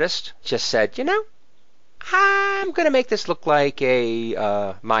think the artist just said, I'm going to make this look like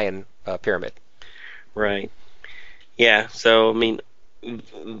a Mayan pyramid. Right. Yeah, so, I mean,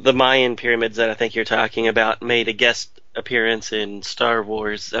 the Mayan pyramids that I think you're talking about made a guest appearance in Star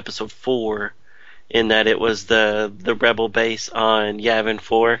Wars Episode 4, in that it was the rebel base on Yavin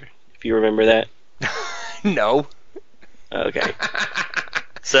 4, if you remember that. No. Okay.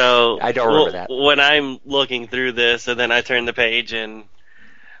 So I don't remember that. When I'm looking through this, and then I turn the page, and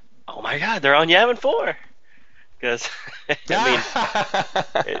oh my God, they're on Yavin 4. Because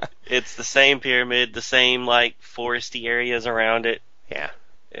it's the same pyramid, the same foresty areas around it. Yeah.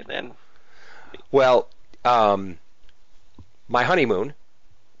 And then, well, my honeymoon,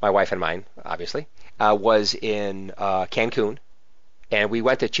 my wife and mine, obviously, was in Cancun, and we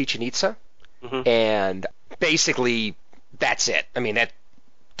went to Chichen Itza, and basically that's it. I mean,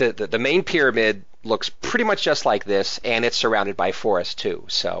 the main pyramid looks pretty much just like this, and it's surrounded by forest too.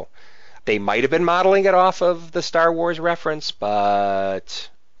 So they might have been modeling it off of the Star Wars reference, but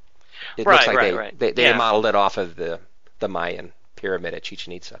it looks like they modeled it off of the Mayan pyramid at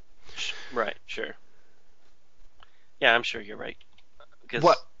Chichen Itza. Right, sure. Yeah, I'm sure you're right.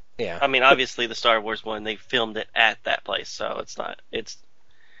 What? Yeah. I mean, obviously the Star Wars one, they filmed it at that place, so it's not. It's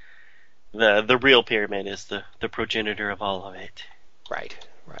the real pyramid is the progenitor of all of it. Right.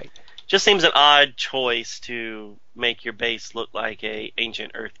 Just seems an odd choice to make your base look like a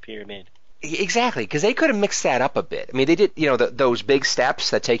ancient Earth pyramid. Exactly, because they could have mixed that up a bit. I mean, they did, those big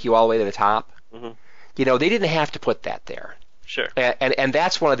steps that take you all the way to the top. Mm-hmm. They didn't have to put that there. Sure. And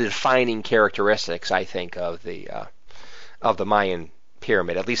that's one of the defining characteristics, I think, of the Mayan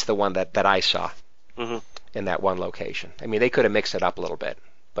pyramid, at least the one that I saw in that one location. I mean, they could have mixed it up a little bit,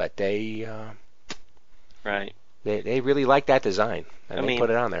 but they really liked that design, and they put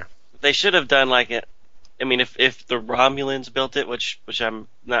it on there. They should have done it. I mean, if the Romulans built it, which I'm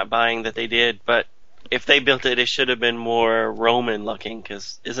not buying that they did, but if they built it, it should have been more Roman looking,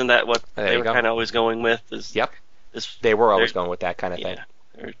 because isn't that what they were kind of always going with? Yep. They were always going with that kind of thing.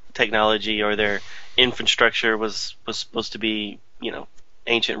 Their technology or their infrastructure was supposed to be,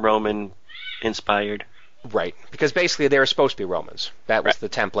 ancient Roman inspired. Right, because basically they were supposed to be Romans. That was the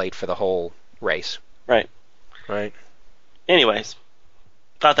template for the whole race. Right. Right. Anyways,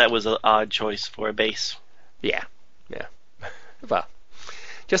 thought that was an odd choice for a base. Yeah. Well,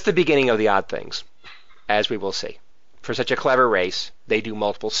 just the beginning of the odd things, as we will see. For such a clever race, they do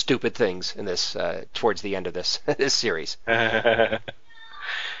multiple stupid things in this towards the end of this series. Now,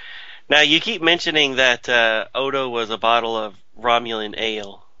 you keep mentioning that Odo was a bottle of Romulan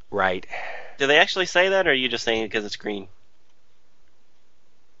ale. Right. Do they actually say that, or are you just saying it because it's green?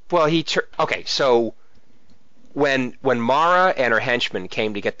 Well, okay, so when Mara and her henchmen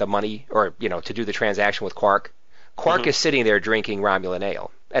came to get the money, or to do the transaction with Quark is sitting there drinking Romulan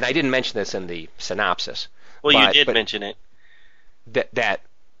ale, and I didn't mention this in the synopsis. Well, you did mention it.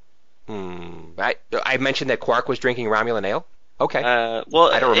 I mentioned that Quark was drinking Romulan ale. Okay.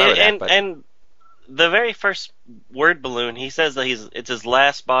 Well, I don't remember that. But... And the very first word balloon, he says that it's his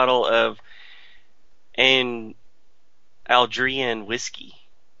last bottle of an Aldrian whiskey,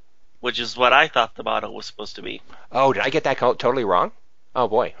 which is what I thought the bottle was supposed to be. Oh, did I get that totally wrong? Oh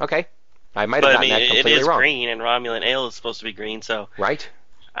boy. Okay. I might have gotten that completely wrong. It is green, and Romulan ale is supposed to be green, so right.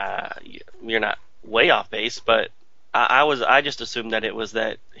 You're not way off base, but I just assumed that it was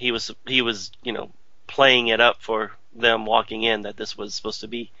that he was playing it up for them walking in that this was supposed to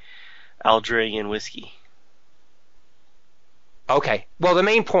be Aldrian whiskey. Okay. Well, the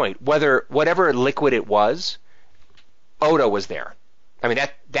main point, whatever liquid it was, Odo was there. I mean,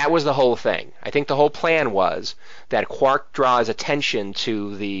 that was the whole thing. I think the whole plan was that Quark draws attention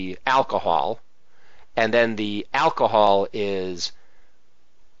to the alcohol, and then the alcohol is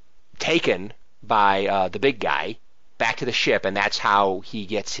taken by the big guy back to the ship, and that's how he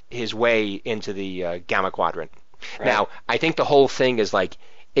gets his way into the Gamma Quadrant. Right. Now, I think the whole thing is like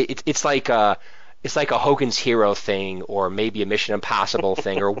it's like a Hogan's Hero thing, or maybe a Mission Impossible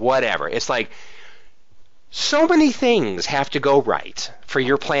thing, or whatever. It's like so many things have to go right for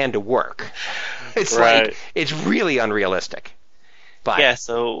your plan to work. It's right. Like it's really unrealistic. But yeah,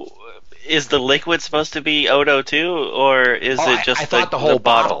 so is the liquid supposed to be Odo too, or is it just I thought the whole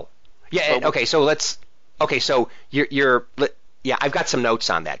bottle? Yeah. Well, okay. So you're yeah. I've got some notes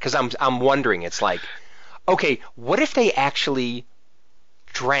on that because I'm wondering. It's like, okay, what if they actually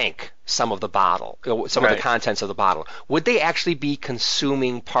drank some of the bottle, some of the contents of the bottle? Would they actually be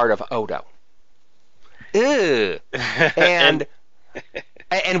consuming part of Odo? Ew. And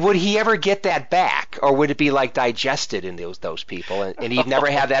would he ever get that back, or would it be like digested in those people, and he'd never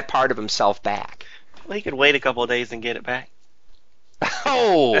have that part of himself back? Well, he could wait a couple of days and get it back.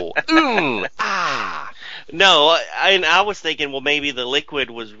 Oh, No, I was thinking, well, maybe the liquid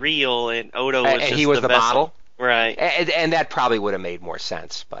was real and Odo was just he was the vessel. bottle, right? And that probably would have made more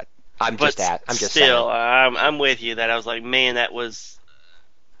sense, but I'm just still, saying. I'm with you that I was like,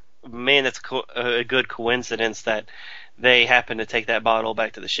 that's a good coincidence that they happened to take that bottle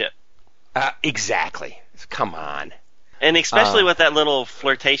back to the ship. Exactly. Come on. And especially with that little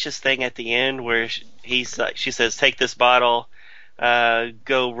flirtatious thing at the end where she says, take this bottle,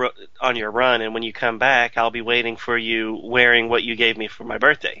 go on your run, and when you come back, I'll be waiting for you wearing what you gave me for my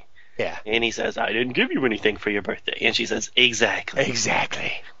birthday. Yeah. And he says, I didn't give you anything for your birthday. And she says, exactly.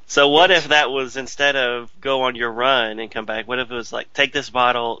 Exactly. So what if that was, instead of go on your run and come back, what if it was like, take this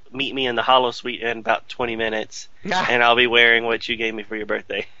bottle, meet me in the holosuite in about 20 minutes, and I'll be wearing what you gave me for your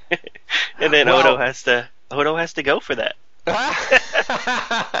birthday. And then Odo has to go for that.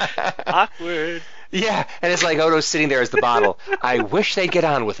 Awkward. Yeah, and it's like Odo's sitting there as the bottle. I wish they'd get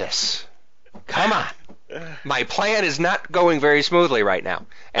on with this. Come on. My plan is not going very smoothly right now.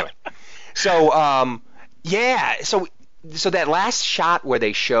 Anyway, so, so that last shot where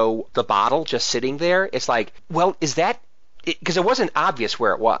they show the bottle just sitting there, it's like, well, is that... Because it wasn't obvious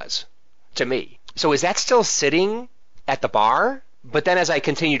where it was, to me. So is that still sitting at the bar? But then as I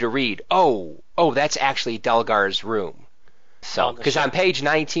continue to read, that's actually Delgar's room. So, because on page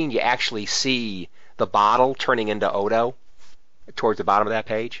 19, you actually see the bottle turning into Odo towards the bottom of that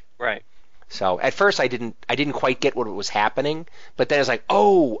page. Right. So at first I didn't quite get what was happening, but then it's like,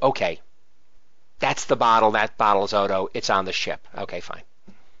 oh, okay. That's the bottle. That bottle's Odo. It's on the ship. Okay, fine.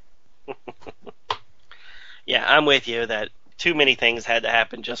 Yeah, I'm with you that too many things had to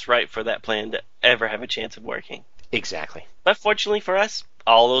happen just right for that plan to ever have a chance of working. Exactly. But fortunately for us,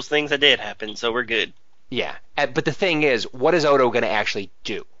 all those things that did happen, so we're good. Yeah, but the thing is, what is Odo going to actually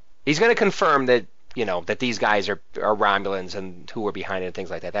do? He's going to confirm that, that these guys are Romulans and who are behind it and things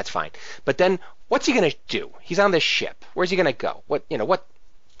like that. That's fine. But then, what's he going to do? He's on this ship. Where's he going to go?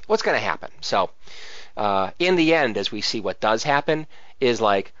 What's going to happen? So, in the end, as we see what does happen, is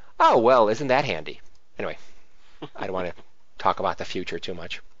like, oh, well, isn't that handy? Anyway, I don't want to talk about the future too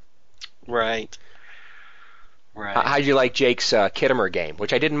much. Right. How'd you like Jake's Khitomer game,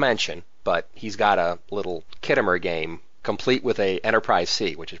 which I didn't mention, but he's got a little Khitomer game complete with a Enterprise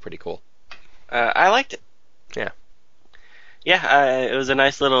C, which is pretty cool. I liked it. Yeah. Yeah, it was a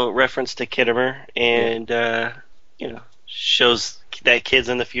nice little reference to Khitomer, and shows that kids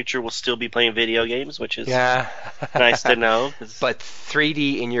in the future will still be playing video games, which is nice to know. But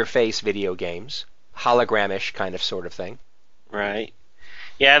 3D in your face video games, hologramish kind of sort of thing. Right.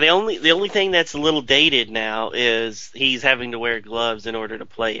 Yeah, the only thing that's a little dated now is he's having to wear gloves in order to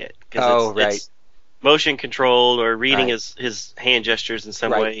play it. It's motion controlled or reading his hand gestures in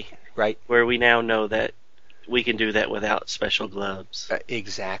some way. Right. Where we now know that we can do that without special gloves.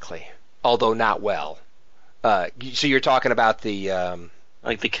 Exactly. Although not well. So you're talking about the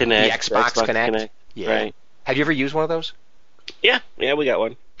like the Kinect, the Xbox Kinect? Yeah. Right. Have you ever used one of those? Yeah, we got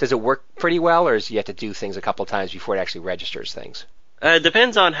one. Does it work pretty well, or do you have to do things a couple times before it actually registers things? It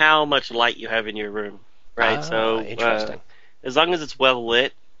depends on how much light you have in your room, right? So interesting. As long as it's well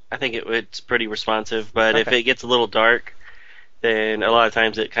lit, I think it's pretty responsive. But if it gets a little dark, then a lot of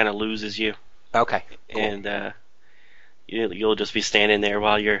times it kind of loses you. Okay. Cool. And you'll just be standing there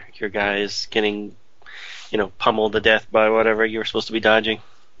while your guy is getting, pummeled to death by whatever you were supposed to be dodging.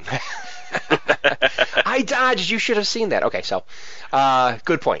 I dodged. You should have seen that. Okay, so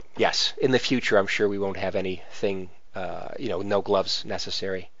good point. Yes, in the future, I'm sure we won't have anything, no gloves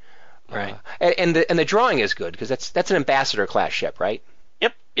necessary. Right. And the drawing is good because that's an ambassador class ship, right?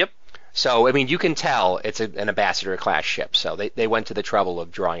 Yep. So I mean, you can tell it's an ambassador class ship. So they went to the trouble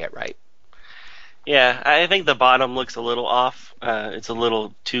of drawing it right. Yeah, I think the bottom looks a little off. It's a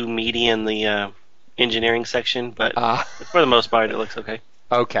little too meaty in the engineering section, but for the most part, it looks okay.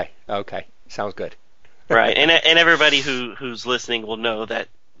 Okay. Sounds good. Right, and everybody who's listening will know that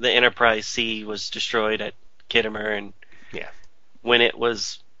the Enterprise C was destroyed at Khitomer, and yeah, when it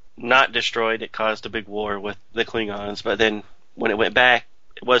was not destroyed, it caused a big war with the Klingons. But then when it went back,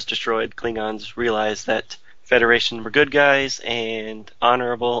 it was destroyed. Klingons realized that Federation were good guys and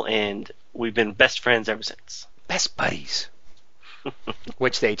honorable, and we've been best friends ever since. Best buddies.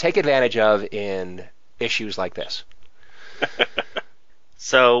 Which they take advantage of in issues like this.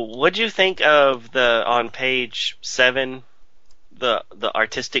 So, what'd you think of on page 7, the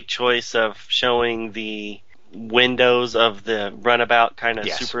artistic choice of showing the windows of the runabout kind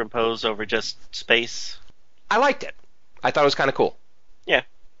of superimposed over just space? I liked it. I thought it was kind of cool. Yeah.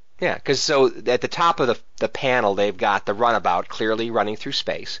 Yeah, because so at the top of the panel, they've got the runabout clearly running through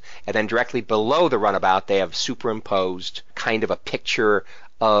space, and then directly below the runabout, they have superimposed kind of a picture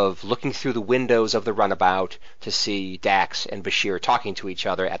of looking through the windows of the runabout to see Dax and Bashir talking to each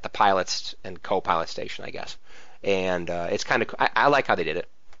other at the pilot's and co-pilot station, I guess. And it's kind of I like how they did it.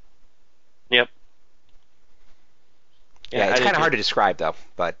 Yep. Yeah, it's kind of hard to describe though,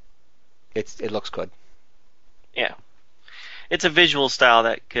 but it looks good. Yeah. It's a visual style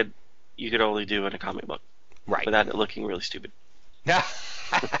that you could only do in a comic book, right? Without it looking really stupid. I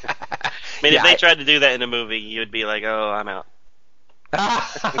mean, if they tried to do that in a movie, you'd be like, "Oh, I'm out."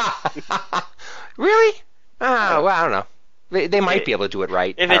 Really? Well, I don't know. They might be able to do it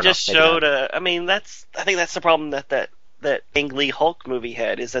right. If it just showed I think that's the problem that Ang Lee Hulk movie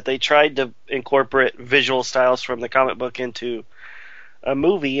had, is that they tried to incorporate visual styles from the comic book into a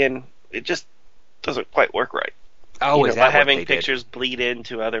movie, and it just doesn't quite work right. Oh, is that by what having they pictures did? bleed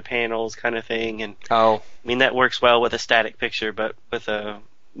into other panels, kind of thing, and I mean that works well with a static picture, but with a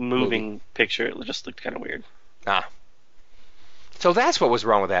moving picture, it just looked kind of weird. So that's what was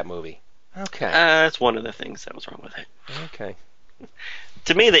wrong with that movie. Okay. That's one of the things that was wrong with it. Okay.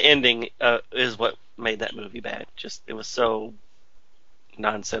 To me, the ending is what made that movie bad. Just it was so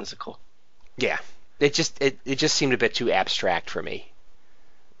nonsensical. Yeah. It just seemed a bit too abstract for me.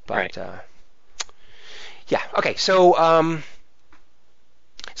 But right. Yeah. Okay. So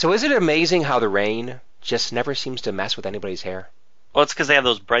is it amazing how the rain just never seems to mess with anybody's hair? Well, it's because they have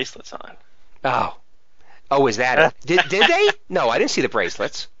those bracelets on. Oh, is that it? Did they? No, I didn't see the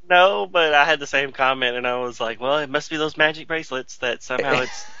bracelets. No, but I had the same comment, and I was like, well, it must be those magic bracelets that somehow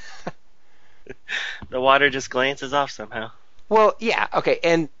it's the water just glances off somehow. Well, yeah, okay,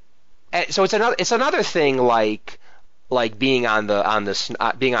 and so it's another thing like being on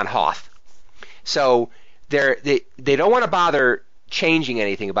being on Hoth. So they don't want to bother changing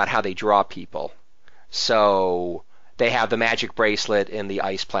anything about how they draw people. So they have the magic bracelet and the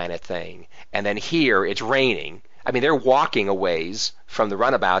ice planet thing, and then here it's raining. I mean, they're walking a ways from the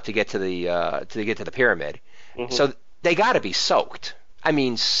runabout to get to the pyramid, so they got to be soaked. I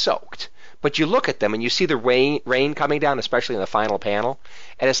mean, soaked. But you look at them and you see the rain coming down, especially in the final panel,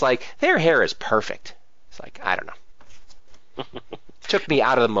 and it's like their hair is perfect. It's like, I don't know. Took me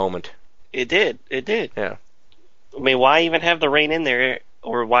out of the moment. It did. Yeah. I mean, why even have the rain in there,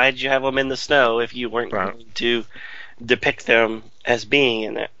 or why did you have them in the snow if you weren't going to depict them as being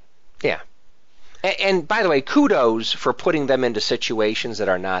in it? Yeah. And by the way, kudos for putting them into situations that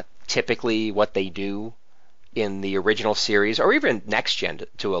are not typically what they do in the original series, or even Next Gen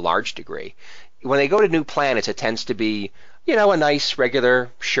to a large degree. When they go to new planets, it tends to be, a nice regular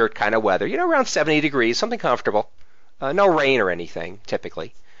shirt kind of weather, around 70 degrees, something comfortable. No rain or anything,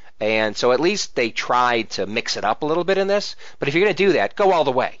 typically. And so at least they tried to mix it up a little bit in this. But if you're going to do that, go all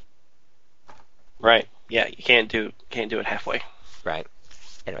the way. Right. Yeah, you can't do it halfway. Right.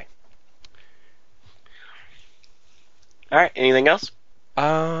 Anyway. All right. Anything else?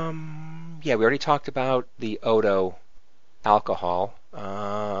 Yeah, we already talked about the Odo alcohol.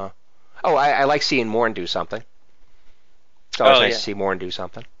 I like seeing Morn do something. It's always nice to see Morn do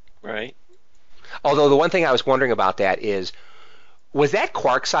something. Right. Although the one thing I was wondering about that is, was that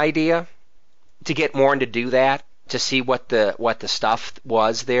Quark's idea to get Morn to do that, to see what the stuff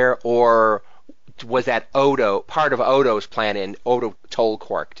was there, or was that Odo part of Odo's plan and Odo told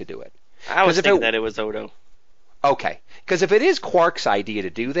Quark to do it? I was thinking that it was Odo. Okay, because if it is Quark's idea to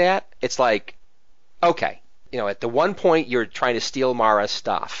do that, it's like, okay, at the one point you're trying to steal Mara's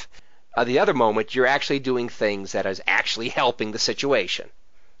stuff, The other moment, you're actually doing things that is actually helping the situation.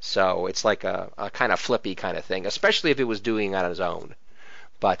 So it's like a kind of flippy kind of thing, especially if it was doing on his own.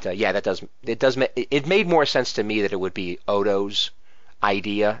 But yeah, it made more sense to me that it would be Odo's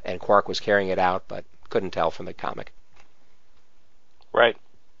idea and Quark was carrying it out, but couldn't tell from the comic. Right.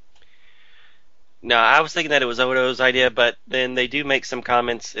 No, I was thinking that it was Odo's idea, but then they do make some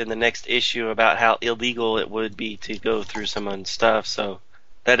comments in the next issue about how illegal it would be to go through someone's stuff, so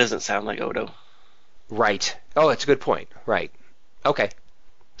that doesn't sound like Odo. Right. Oh, that's a good point. Right. Okay.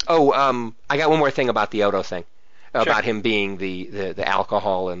 Oh, I got one more thing about the Odo thing, about him being the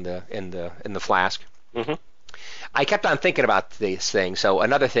alcohol in the flask. Mm-hmm. I kept on thinking about this thing. So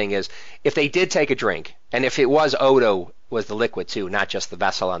another thing is, if they did take a drink, and if it was Odo was the liquid too, not just the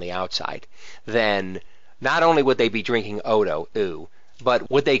vessel on the outside, then not only would they be drinking Odo,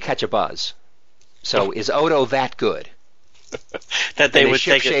 but would they catch a buzz? So is Odo that good? that they would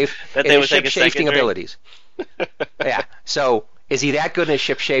take shifting abilities. Yeah. So is he that good in his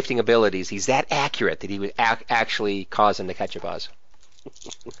shifting abilities? He's that accurate that he would actually cause him to catch a buzz.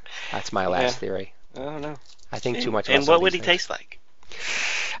 That's my last theory. I don't know. I think too much. And what would he taste like?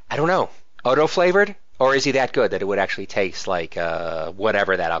 I don't know. Odo flavored, or is he that good that it would actually taste like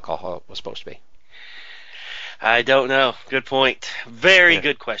whatever that alcohol was supposed to be? I don't know. Good point. Very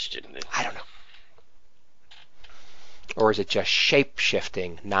good question. I don't know. Or is it just shape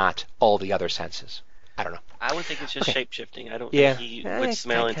shifting, not all the other senses? I don't know. I would think it's just shape shifting. I don't think he would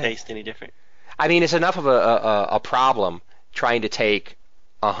smell and taste any different. I mean, it's enough of a problem trying to take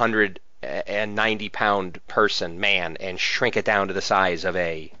 190-pound man and shrink it down to the size of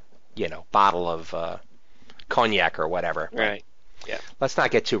a bottle of cognac or whatever. Right. Yeah. Let's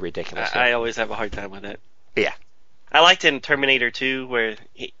not get too ridiculous. I always have a hard time with that. Yeah. I liked in Terminator 2 where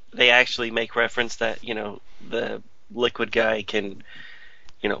they actually make reference that the liquid guy can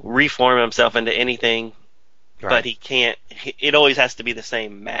reform himself into anything, but he can't. It always has to be the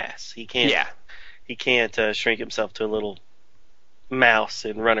same mass. He can't. Yeah. He can't shrink himself to a little mouse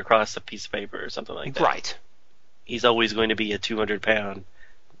and run across a piece of paper or something like that. Right. He's always going to be a 200-pound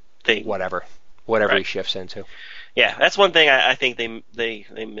thing. Whatever he shifts into. Yeah, that's one thing I think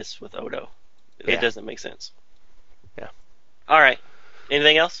they miss with Odo. Yeah. It doesn't make sense. Yeah. All right.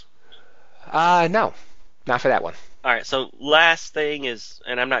 Anything else? No, not for that one. All right. So last thing is,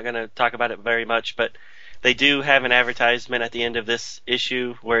 and I'm not going to talk about it very much, but they do have an advertisement at the end of this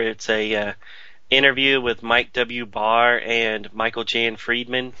issue where it's a interview with Mike W. Barr and Michael Jan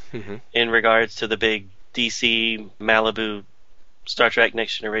Friedman in regards to the big DC Malibu Star Trek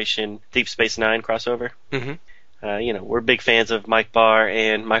Next Generation Deep Space Nine crossover. We're big fans of Mike Barr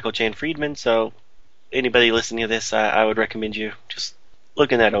and Michael Jan Friedman, so anybody listening to this, I would recommend you just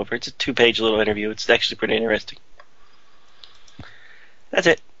looking that over. It's a 2-page little interview. It's actually pretty interesting. That's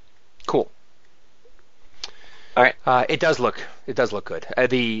it. Cool. All right. It does look good.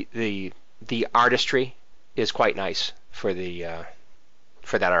 The artistry is quite nice for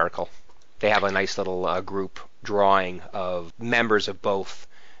that article. They have a nice little group drawing of members of both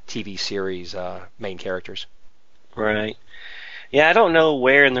TV series main characters. Right. Yeah, I don't know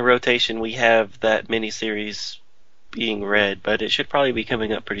where in the rotation we have that miniseries being read, but it should probably be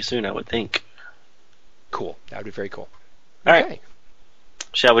coming up pretty soon, I would think. Cool. That would be very cool. All right.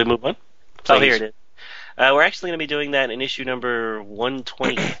 Shall we move on? Please. Oh, here it is. We're actually going to be doing that in issue number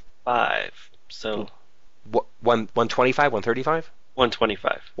 125. So 125, 135?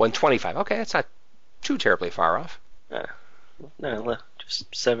 125. 125. Okay, that's not too terribly far off. No,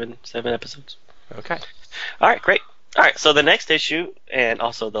 just seven episodes. Okay. All right, great. All right, so the next issue, and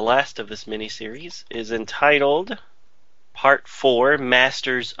also the last of this miniseries, is entitled Part 4,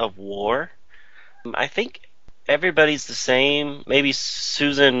 Masters of War. I think everybody's the same. Maybe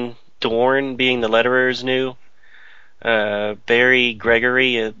Susan Dorn being the letterer is new. Barry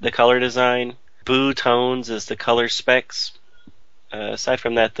Gregory, the color design. Boo Tones is the color specs. Aside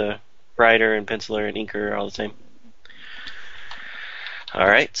from that, the writer and penciler and inker are all the same. All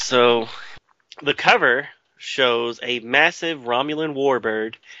right, so the cover shows a massive Romulan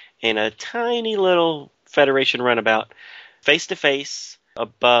warbird and a tiny little Federation runabout face to face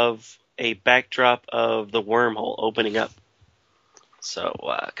above a backdrop of the wormhole opening up. So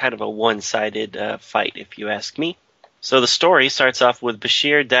kind of a one-sided fight, if you ask me. So the story starts off with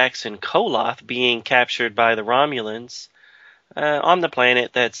Bashir, Dax, and Koloth being captured by the Romulans on the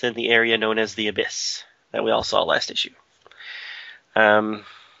planet that's in the area known as the Abyss that we all saw last issue.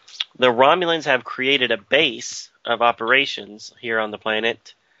 The Romulans have created a base of operations here on the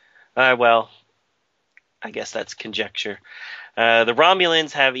planet. Well, I guess that's conjecture. The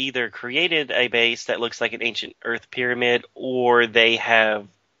Romulans have either created a base that looks like an ancient Earth pyramid, or they have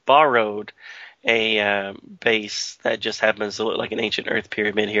borrowed a base that just happens to look like an ancient Earth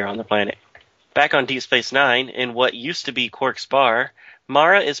pyramid here on the planet. Back on Deep Space Nine, in what used to be Quark's bar,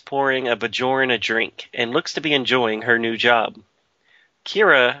 Mara is pouring a Bajoran a drink and looks to be enjoying her new job.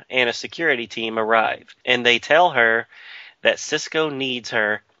 Kira and a security team arrive, and they tell her that Sisko needs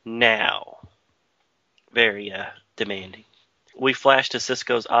her now. Very demanding. We flash to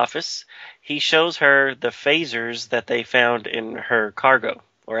Sisko's office. He shows her the phasers that they found in her cargo,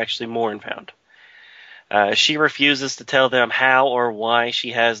 or actually Morn found. She refuses to tell them how or why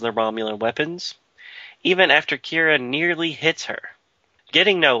she has the Romulan weapons, even after Kira nearly hits her.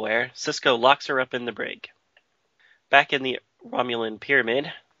 Getting nowhere, Sisko locks her up in the brig. Back in the Romulan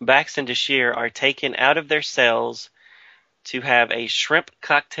pyramid, Bax and Dashir are taken out of their cells to have a shrimp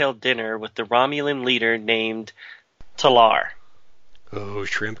cocktail dinner with the Romulan leader named Talar. Oh,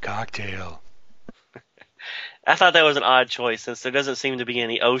 shrimp cocktail. I thought that was an odd choice, since there doesn't seem to be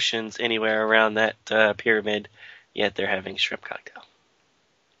any oceans anywhere around that pyramid, yet they're having shrimp cocktail.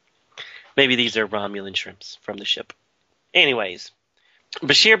 Maybe these are Romulan shrimps from the ship. Anyways,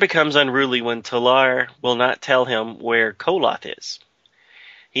 Bashir becomes unruly when Talar will not tell him where Koloth is.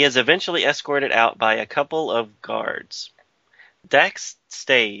 He is eventually escorted out by a couple of guards. Dax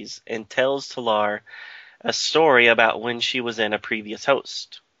stays and tells Talar a story about when she was in a previous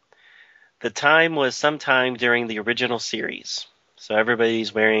host. The time was sometime during the original series, so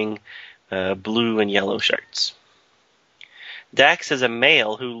everybody's wearing blue and yellow shirts. Dax is a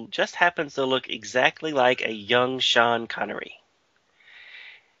male who just happens to look exactly like a young Sean Connery.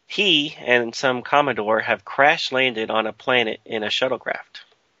 He and some Commodore have crash-landed on a planet in a shuttlecraft.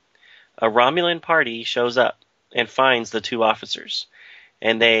 A Romulan party shows up and finds the two officers,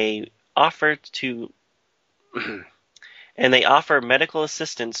 and they offer medical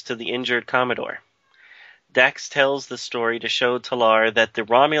assistance to the injured Commodore. Dax tells the story to show Talar that the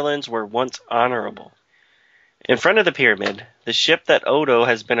Romulans were once honorable. In front of the pyramid, the ship that Odo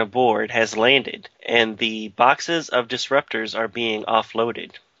has been aboard has landed, and the boxes of disruptors are being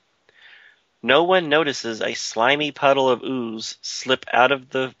offloaded. No one notices a slimy puddle of ooze slip out of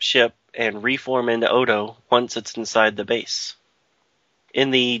the ship and reform into Odo once it's inside the base.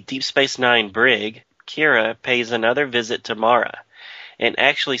 In the Deep Space Nine brig, Kira pays another visit to Mara, and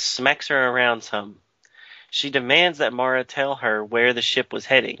actually smacks her around some. She demands that Mara tell her where the ship was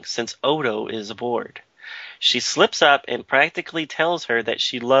heading, since Odo is aboard. She slips up and practically tells her that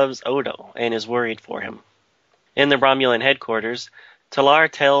she loves Odo and is worried for him. In the Romulan headquarters,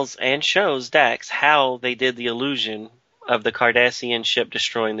 Talar tells and shows Dax how they did the illusion of the Cardassian ship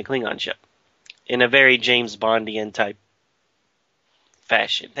destroying the Klingon ship, in a very James Bondian type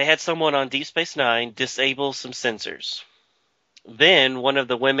fashion. They had someone on Deep Space Nine disable some sensors. Then one of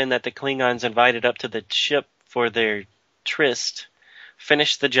the women that the Klingons invited up to the ship for their tryst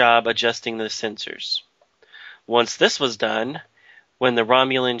finished the job adjusting the sensors. Once this was done, when the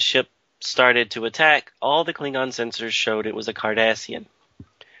Romulan ship started to attack, all the Klingon sensors showed it was a Cardassian.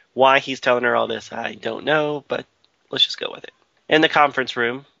 Why he's telling her all this, I don't know, but let's just go with it. In the conference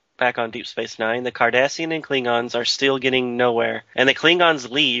room, back on Deep Space Nine, the Cardassian and Klingons are still getting nowhere, and the Klingons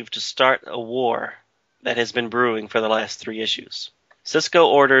leave to start a war that has been brewing for the last 3 issues. Sisko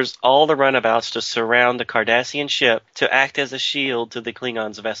orders all the runabouts to surround the Cardassian ship to act as a shield to the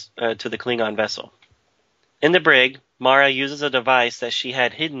Klingon vessel. In the brig, Mara uses a device that she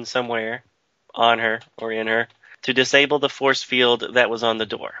had hidden somewhere on her or in her to disable the force field that was on the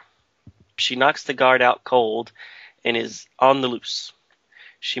door. She knocks the guard out cold and is on the loose.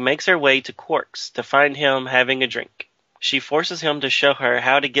 She makes her way to Quark's to find him having a drink. She forces him to show her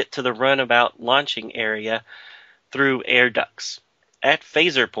how to get to the runabout launching area through air ducts. At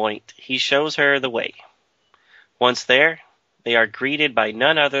phaser point, he shows her the way. Once there, they are greeted by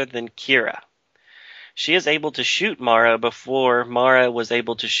none other than Kira. She is able to shoot Mara before Mara was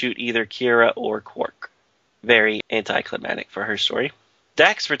able to shoot either Kira or Quark. Very anticlimactic for her story.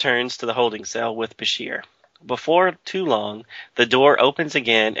 Dax returns to the holding cell with Bashir. Before too long, the door opens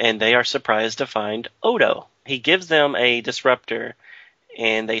again and they are surprised to find Odo. He gives them a disruptor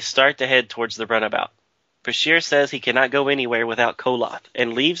and they start to head towards the runabout. Bashir says he cannot go anywhere without Koloth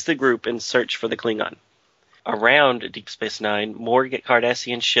and leaves the group in search for the Klingon. Around Deep Space Nine, more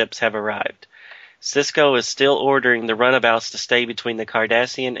Cardassian ships have arrived. Sisko is still ordering the runabouts to stay between the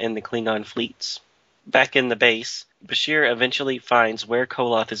Cardassian and the Klingon fleets. Back in the base, Bashir eventually finds where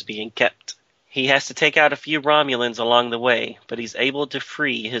Koloth is being kept. He has to take out a few Romulans along the way, but he's able to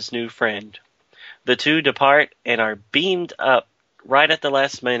free his new friend. The two depart and are beamed up right at the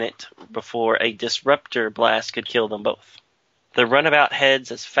last minute before a disruptor blast could kill them both. The runabout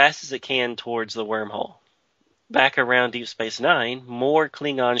heads as fast as it can towards the wormhole. back around Deep Space Nine, more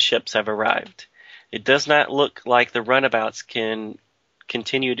Klingon ships have arrived. It does not look like the runabouts can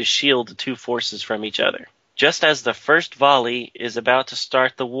continue to shield the two forces from each other. Just as the first volley is about to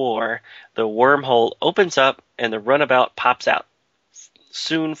start the war, the wormhole opens up and the runabout pops out,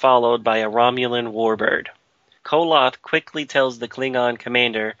 soon followed by a Romulan warbird. Koloth quickly tells the Klingon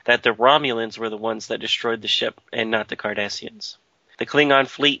commander that the Romulans were the ones that destroyed the ship and not the Cardassians. The Klingon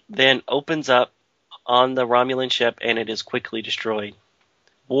fleet then opens up on the Romulan ship and it is quickly destroyed.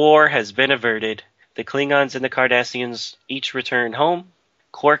 War has been averted. The Klingons and the Cardassians each return home.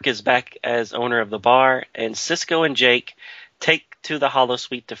 Quark is back as owner of the bar, and Sisko and Jake take to the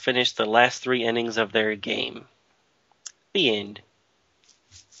holosuite to finish the last 3 innings of their game. The end.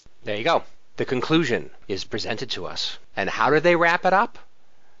 There you go. The conclusion is presented to us. And how did they wrap it up?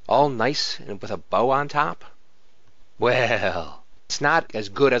 All nice and with a bow on top? Well, it's not as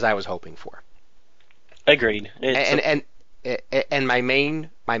good as I was hoping for. Agreed. And my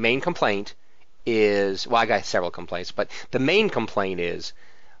main complaint is, well, I got several complaints, but the main complaint is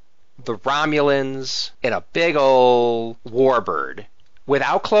the Romulans in a big old warbird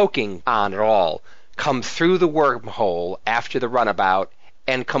without cloaking on at all come through the wormhole after the runabout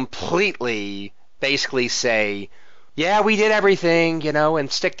and completely basically say, yeah, we did everything,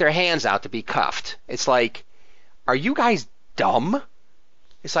 and stick their hands out to be cuffed. It's like, are you guys dumb?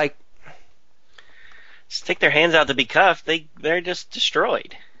 It's like, stick their hands out to be cuffed. They're just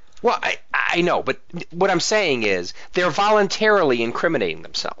destroyed. Well, I know, but what I'm saying is they're voluntarily incriminating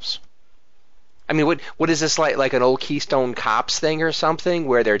themselves. I mean, what is this like an old Keystone Cops thing or something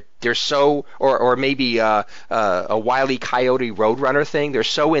where they're so, or maybe a Wile E. Coyote Roadrunner thing? They're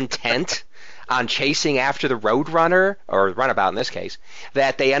so intent on chasing after the Roadrunner, or runabout in this case,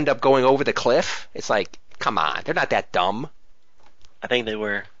 that they end up going over the cliff. It's like, come on, they're not that dumb. I think they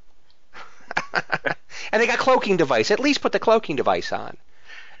were. And they got cloaking device. At least put the cloaking device on.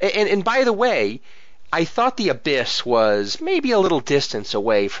 And by the way, I thought the abyss was maybe a little distance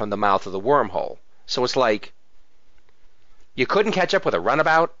away from the mouth of the wormhole. So it's like, you couldn't catch up with a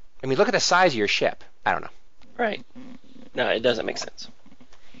runabout? I mean, look at the size of your ship. I don't know. Right. No, it doesn't make sense.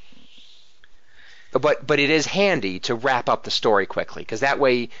 But it is handy to wrap up the story quickly, because that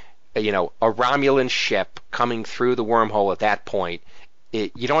way, a Romulan ship coming through the wormhole at that point,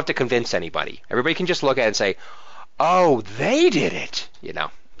 you don't have to convince anybody. Everybody can just look at it and say, oh, they did it,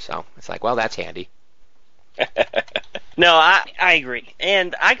 So it's like, well, that's handy. No, I agree.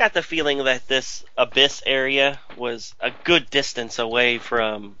 And I got the feeling that this abyss area was a good distance away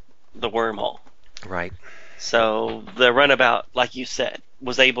from the wormhole. Right. So the runabout, like you said,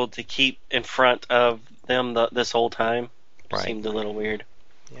 was able to keep in front of them this whole time. Right. Seemed a little weird.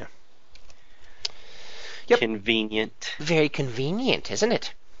 Yeah. Yep. Convenient. Very convenient, isn't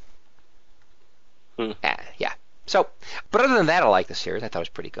it? Hmm. Yeah. So, but other than that, I like the series. I thought it was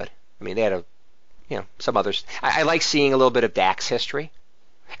pretty good. I mean, they had some others. I like seeing a little bit of Dax history.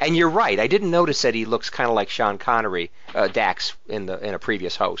 And you're right. I didn't notice that he looks kind of like Sean Connery, Dax, in a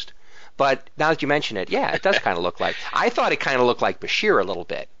previous host. But now that you mention it, yeah, it does kind of look like. I thought it kind of looked like Bashir a little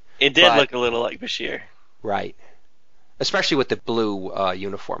bit. It did look a little like Bashir. Right. Especially with the blue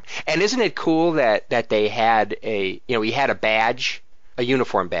uniform. And isn't it cool that they had he had a badge, a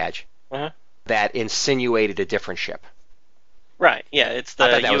uniform badge, that insinuated a different ship. Right, yeah, it's the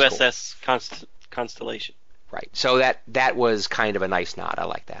USS cool. Constellation. Right, so that was kind of a nice nod. I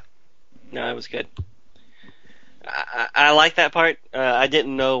like that. No, it was good. I like that part. I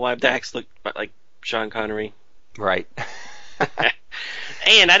didn't know why Dax looked like Sean Connery. Right.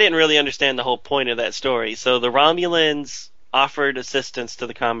 And I didn't really understand the whole point of that story. So the Romulans offered assistance to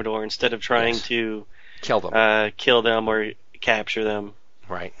the Commodore instead of trying to kill them or capture them.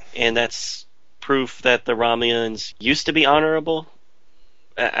 Right. And that's proof that the Romulans used to be honorable.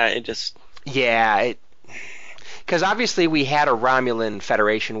 Because obviously we had a Romulan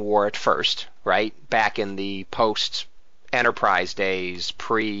Federation war at first, right? Back in the post-Enterprise days,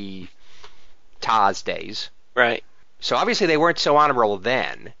 pre-TOS days. Right. So obviously they weren't so honorable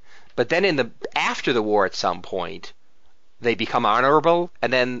then, but then after the war at some point, they become honorable,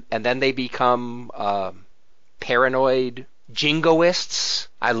 and then they become paranoid jingoists.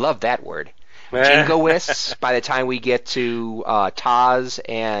 I love that word. Jingoists by the time we get to TOS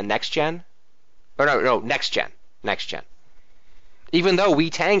and Next Gen. Or no, Next Gen. Even though we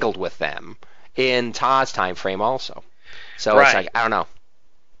tangled with them in TOS time frame also. So It's like, I don't know.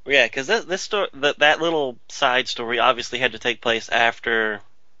 Yeah, because this story, that little side story obviously had to take place after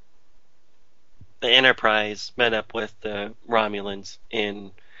the Enterprise met up with the Romulans in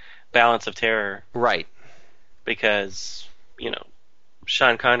Balance of Terror. Right. Because,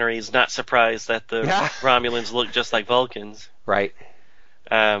 Sean Connery is not surprised that the Romulans look just like Vulcans. Right.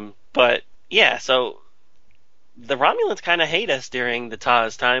 But yeah, so the Romulans kind of hate us during the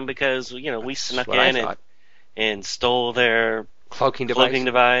Taz time because we snuck in and stole their cloaking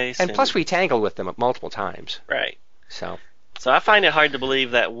device, and plus we tangled with them multiple times. Right. So I find it hard to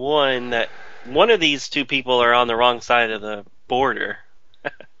believe that one of these two people are on the wrong side of the border.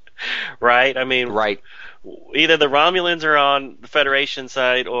 Right? I mean, right. Either the Romulans are on the Federation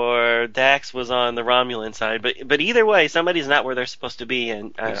side or Dax was on the Romulan side. But either way, somebody's not where they're supposed to be,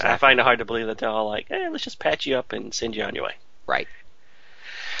 and exactly. I find it hard to believe that they're all like, let's just patch you up and send you on your way. Right.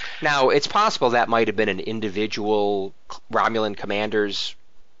 Now, it's possible that might have been an individual Romulan commander's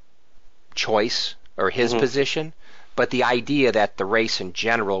choice or his position, but the idea that the race in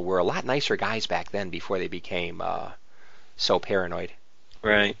general were a lot nicer guys back then before they became so paranoid.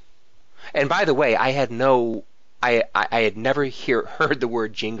 Right. And by the way, I had never heard the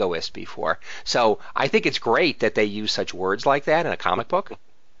word jingoist before. So I think it's great that they use such words like that in a comic book.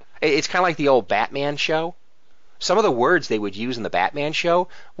 It's kind of like the old Batman show. Some of the words they would use in the Batman show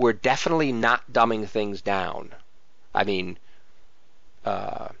were definitely not dumbing things down. I mean,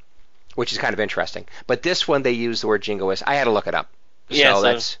 which is kind of interesting. But this one they used the word jingoist. I had to look it up. Yeah, so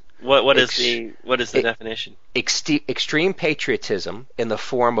that's what is the definition? Extreme patriotism in the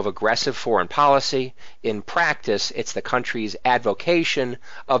form of aggressive foreign policy. In practice, it's the country's advocation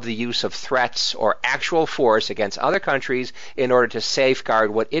of the use of threats or actual force against other countries in order to safeguard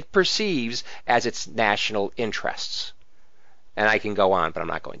what it perceives as its national interests. And I can go on, but I'm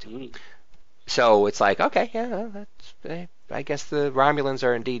not going to. So it's like, okay, yeah, I guess the Romulans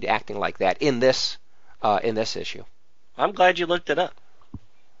are indeed acting like that in this issue. I'm glad you looked it up.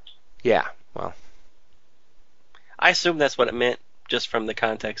 Yeah, well, I assume that's what it meant just from the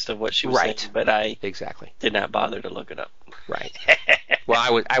context of what she was saying, but I did not bother to look it up. Right.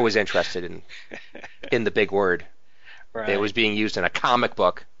 Well, I was interested in the big word. Right. It was being used in a comic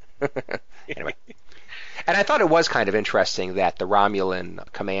book. Anyway. And I thought it was kind of interesting that the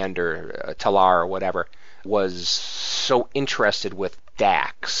Romulan commander, Talar or whatever, was so interested with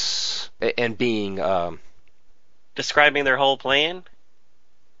Dax and being... describing their whole plan?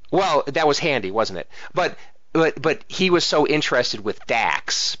 Well, that was handy, wasn't it? But he was so interested with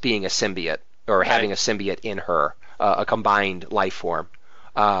Dax being a symbiote or having a symbiote in her, a combined life form.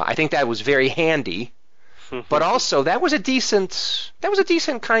 I think that was very handy. But also that was a decent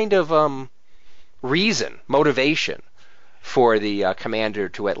kind of motivation for the commander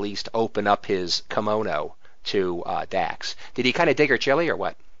to at least open up his kimono to Dax. Did he kind of dig her chili or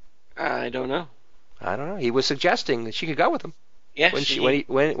what? I don't know. He was suggesting that she could go with him. Yeah,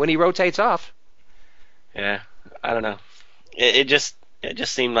 when he rotates off. Yeah, I don't know. It just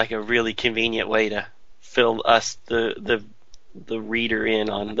seemed like a really convenient way to fill us the reader in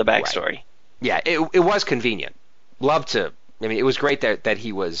on the backstory. Right. Yeah, it was convenient. Love to. I mean, it was great that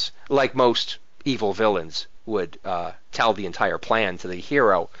he was, like most evil villains would tell the entire plan to the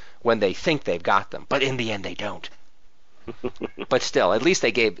hero when they think they've got them, but in the end they don't. But still, at least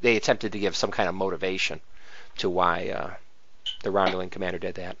they attempted to give some kind of motivation to why the Romulan commander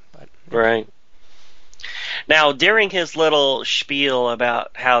did that. But, right. Now, during his little spiel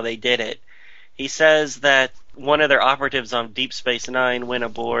about how they did it, he says that one of their operatives on Deep Space Nine went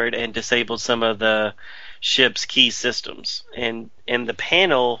aboard and disabled some of the ship's key systems. And the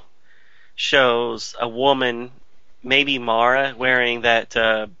panel shows a woman, maybe Mara, wearing that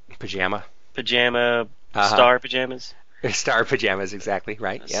pajama, star pajamas. Star pajamas, exactly,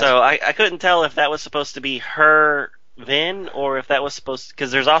 right. Yes. So I couldn't tell if that was supposed to be her then, or if that was supposed to, because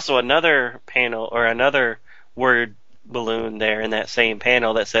there's also another panel or another word balloon there in that same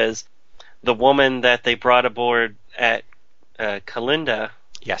panel that says the woman that they brought aboard at Kalinda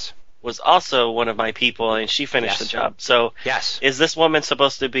was also one of my people, and she finished the job. So is this woman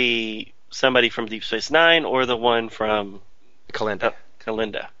supposed to be somebody from Deep Space Nine or the one from Kalinda?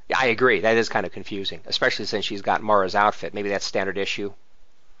 Kalinda. Yeah, I agree. That is kind of confusing, especially since she's got Mara's outfit. Maybe that's standard issue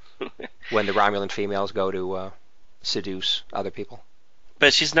when the Romulan females go to seduce other people.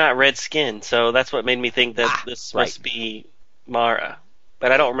 But she's not red-skinned, so that's what made me think that this must be Mara.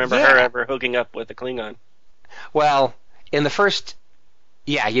 But I don't remember her ever hooking up with a Klingon. Well, in the first...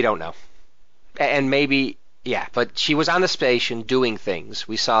 Yeah, you don't know. And maybe... Yeah, but she was on the station doing things.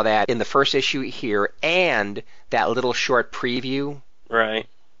 We saw that in the first issue here, and that little short preview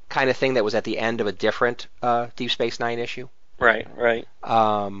kind of thing that was at the end of a different Deep Space Nine issue. Right.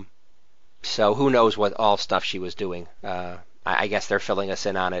 So who knows what all stuff she was doing. I guess they're filling us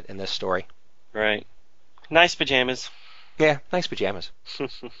in on it in this story. Right. Nice pajamas. Yeah, nice pajamas.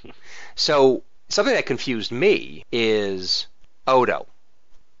 So something that confused me is Odo.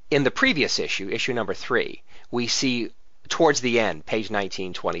 in the previous issue, issue number 3, we see towards the end, page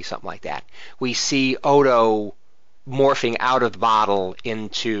 19, 20, something like that, we see Odo morphing out of the bottle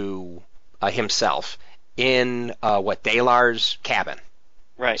into himself in Dalar's cabin.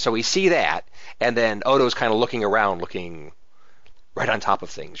 Right. So we see that, and then Odo's kind of looking around, looking right on top of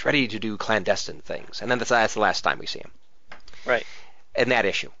things, ready to do clandestine things. And then that's the last time we see him. Right. In that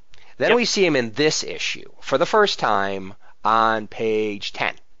issue. Then Yep. we see him in this issue for the first time on page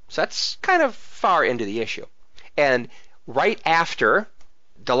 10. So that's kind of far into the issue. And right after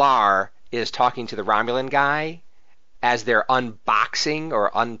Dalar is talking to the Romulan guy as they're unboxing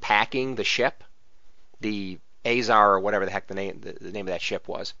or unpacking the ship, the Azar or whatever the heck the name of that ship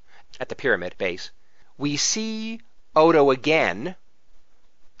was, at the pyramid base, we see Odo again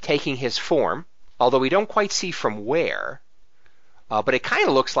taking his form, although we don't quite see from where. But it kind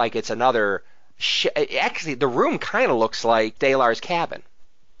of looks like it's another... Actually, the room kind of looks like Dalar's cabin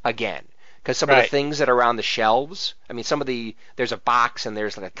again. Because some of the things that are around the shelves, I mean, there's a box and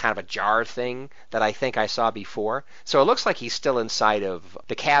there's like a kind of a jar thing that I think I saw before. So it looks like he's still inside of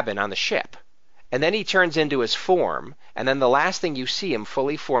the cabin on the ship. And then he turns into his form, and then the last thing you see him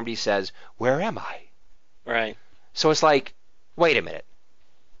fully formed, he says, "Where am I?" Right. So it's like, wait a minute.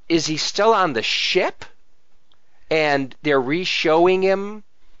 Is he still on the ship? And they're re-showing him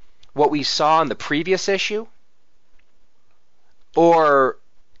what we saw in the previous issue? Or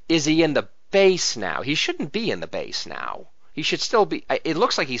is he in the base now? He shouldn't be in the base now. He should still be... It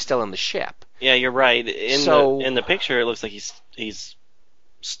looks like he's still in the ship. Yeah, you're right. In the picture, it looks like he's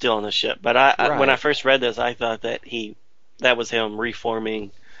still on the ship. But when I first read this, I thought that was him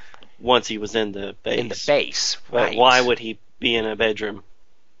reforming once he was in the base. In the base, right. But why would he be in a bedroom?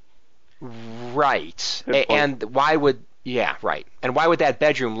 Right. And why would... Yeah, right. And why would that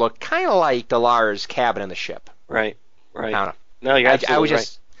bedroom look kind of like Dalar's cabin in the ship? Right. I don't know. No, you're absolutely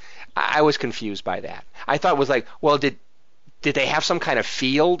right. I was confused by that. I thought it was like, well, did they have some kind of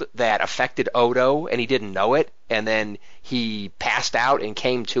field that affected Odo and he didn't know it, and then he passed out and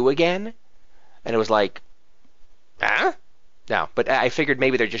came to again? And it was like, huh? No, but I figured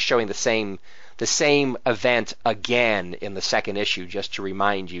maybe they're just showing the same event again in the second issue just to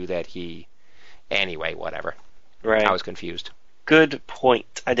remind you that he... Anyway, whatever. Right. I was confused. Good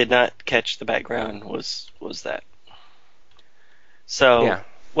point. I did not catch the background was that. So, yeah.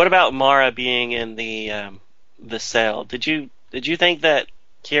 What about Mara being in the cell? Did you think that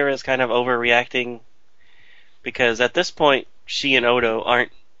Kira's kind of overreacting? Because at this point, she and Odo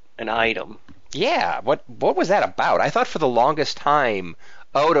aren't an item. Yeah, what was that about? I thought for the longest time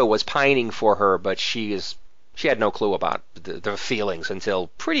Odo was pining for her, but she had no clue about the feelings until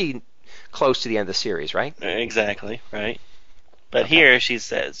pretty close to the end of the series, right? Exactly, right. But here she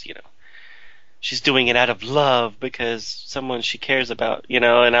says, she's doing it out of love because someone she cares about, and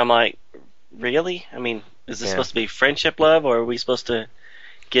I'm like, really? I mean, is this supposed to be friendship love, or are we supposed to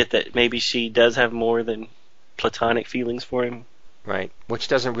get that maybe she does have more than platonic feelings for him? Right, which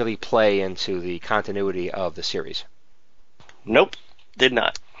doesn't really play into the continuity of the series. Nope, did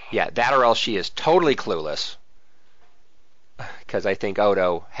not. Yeah, that or else she is totally clueless, because I think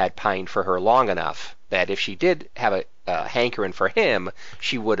Odo had pined for her long enough that if she did have a hankering for him,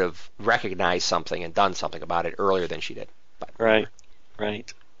 she would have recognized something and done something about it earlier than she did. But,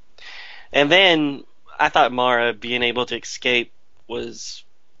 right. And then I thought Mara being able to escape was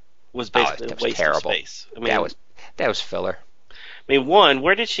basically a waste of space. I mean, that was filler. I mean, one,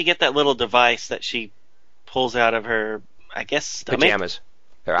 where did she get that little device that she pulls out of her, I guess, stomach? Pajamas,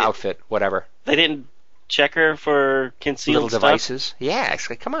 her outfit, whatever. They didn't check her for concealed little devices. Yeah, it's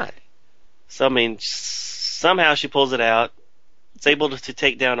like, come on. So I mean, somehow she pulls it out. It's able to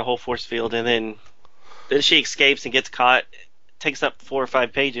take down a whole force field, and then she escapes and gets caught. It takes up 4 or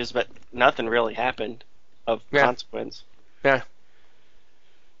 5 pages, but nothing really happened of consequence. Yeah.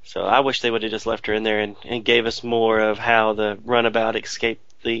 So I wish they would have just left her in there and gave us more of how the runabout escaped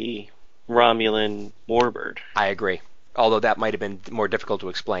the Romulan warbird. I agree. Although that might have been more difficult to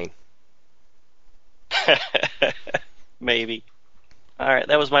explain. Maybe. All right,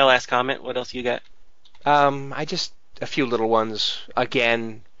 that was my last comment. What else you got? A few little ones.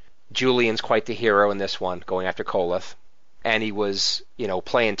 Again, Julian's quite the hero in this one, going after Koloth. And he was,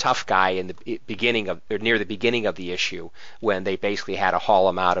 playing tough guy in the beginning near the beginning of the issue when they basically had to haul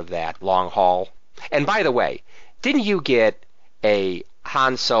him out of that long haul. And by the way, didn't you get a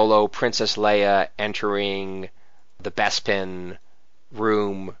Han Solo, Princess Leia entering the Bespin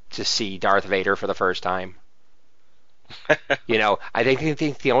room to see Darth Vader for the first time? I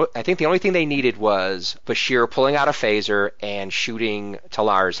think the only thing they needed was Bashir pulling out a phaser and shooting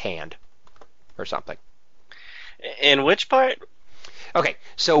Talar's hand or something. In which part? Okay,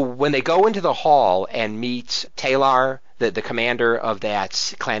 so when they go into the hall and meet Taylor, the commander of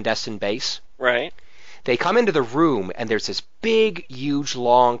that clandestine base, Right. they come into the room and there's this big, huge,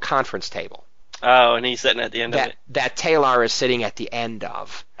 long conference table. Oh, and he's sitting at the end of it. That Taylor is sitting at the end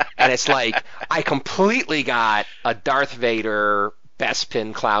of. And it's like, I completely got a Darth Vader,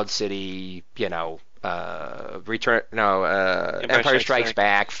 Bespin, Cloud City, Empire Strikes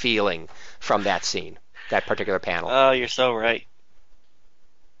Back feeling from that scene, that particular panel. Oh, you're so right.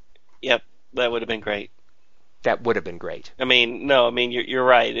 Yep, that would have been great. That would have been great. You're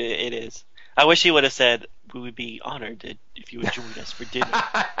right. It is. I wish he would have said, "We would be honored if you would join us for dinner."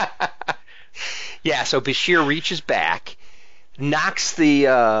 Yeah. So Bashir reaches back, knocks the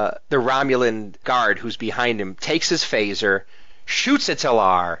Romulan guard who's behind him, takes his phaser, shoots at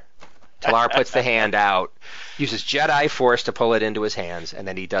Talar. Talar puts the hand out, uses Jedi Force to pull it into his hands, and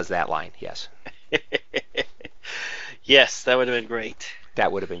then he does that line. Yes. Yes, that would have been great.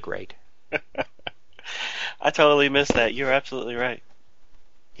 That would have been great. I totally missed that. You're absolutely right.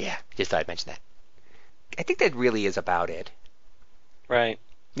 Yeah, just thought I'd mention that. I think that really is about it. Right.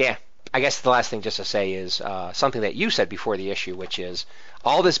 Yeah. I guess the last thing just to say is something that you said before the issue, which is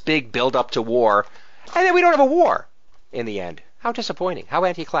all this big build-up to war, and then we don't have a war in the end. How disappointing. How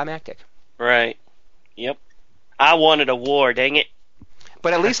anticlimactic. Right. Yep. I wanted a war, dang it.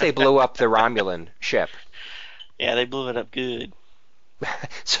 But at least they blew up the Romulan ship. Yeah, they blew it up good.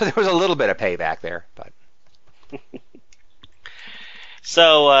 So there was a little bit of payback there, but.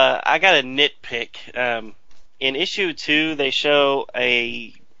 So I got a nitpick. In issue 2, they show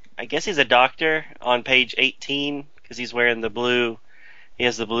I guess he's a doctor on page 18 because he's wearing the blue. He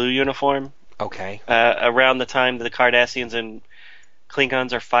has the blue uniform. Okay. Around the time that the Cardassians and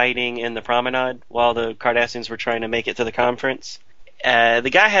Klingons are fighting in the promenade while the Cardassians were trying to make it to the conference. The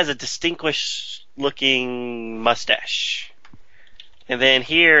guy has a distinguished-looking mustache. And then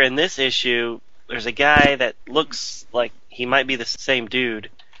here in this issue, there's a guy that looks like he might be the same dude.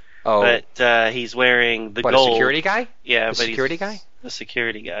 Oh. But he's wearing the gold. What, a security guy? Yeah, the security guy? The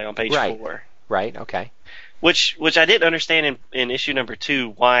security guy on page 4. Right, okay. Which I didn't understand in issue number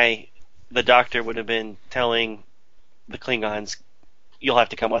 2 why the doctor would have been telling the Klingons, "You'll have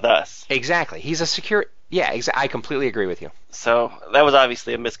to come with us." Exactly. He's a security... Yeah, I completely agree with you. So that was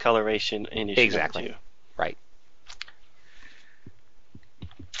obviously a miscoloration in issue number 2. Right.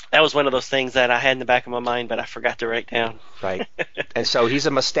 That was one of those things that I had in the back of my mind, but I forgot to write down. Right. And so he's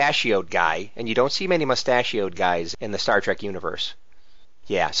a mustachioed guy, and you don't see many mustachioed guys in the Star Trek universe.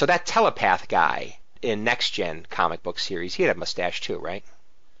 Yeah, so that telepath guy in Next Gen comic book series, he had a mustache too, right?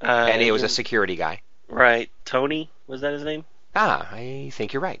 And he was a security guy. Right. Tony, was that his name? Ah, I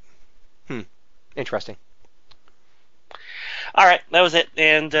think you're right. Interesting. All right, that was it.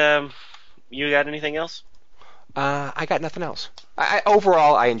 And you got anything else? I got nothing else.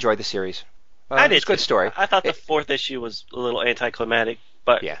 Overall, I enjoyed the series. I did. It's a good story. I thought the 4th issue was a little anticlimactic,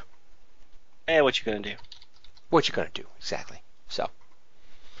 but yeah. What you gonna do? What you gonna do? Exactly. So.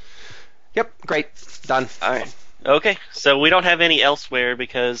 Yep. Great. Done. All right. Okay. So we don't have any elsewhere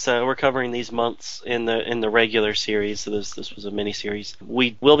because we're covering these months in the regular series. So this was a mini series.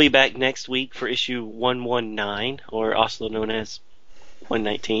 We will be back next week for issue 119, or also known as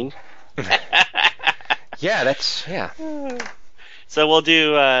 119. Yeah, yeah. So we'll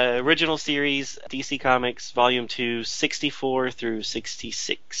do original series DC Comics Volume 2, 64 through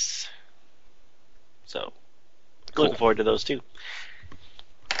 66. So, cool. Looking forward to those too.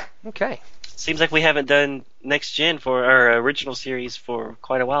 Okay. Seems like we haven't done Next Gen for our original series for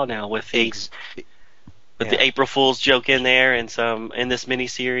quite a while now with the April Fool's joke in there and some in this mini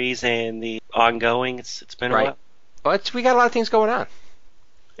series and the ongoing. It's been a while. Well, we got a lot of things going on.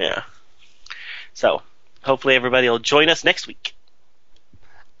 Yeah. So, hopefully everybody will join us next week.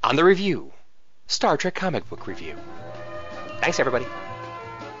 On the review, Star Trek Comic Book Review. Thanks, everybody.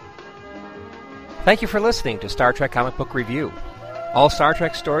 Thank you for listening to Star Trek Comic Book Review. All Star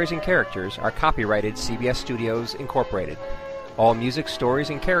Trek stories and characters are copyrighted CBS Studios Incorporated. All music, stories,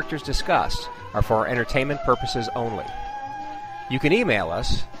 and characters discussed are for entertainment purposes only. You can email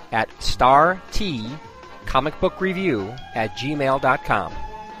us at startcomicbookreview@gmail.com.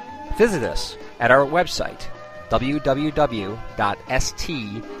 Visit us at our website,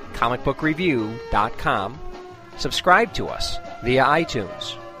 www.stcomicbookreview.com. Subscribe to us via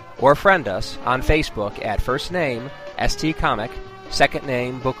iTunes, or friend us on Facebook at first name ST Comic, second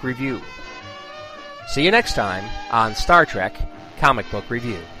name Book Review. See you next time on Star Trek Comic Book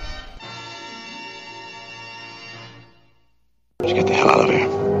Review. Let's get the hell out of here.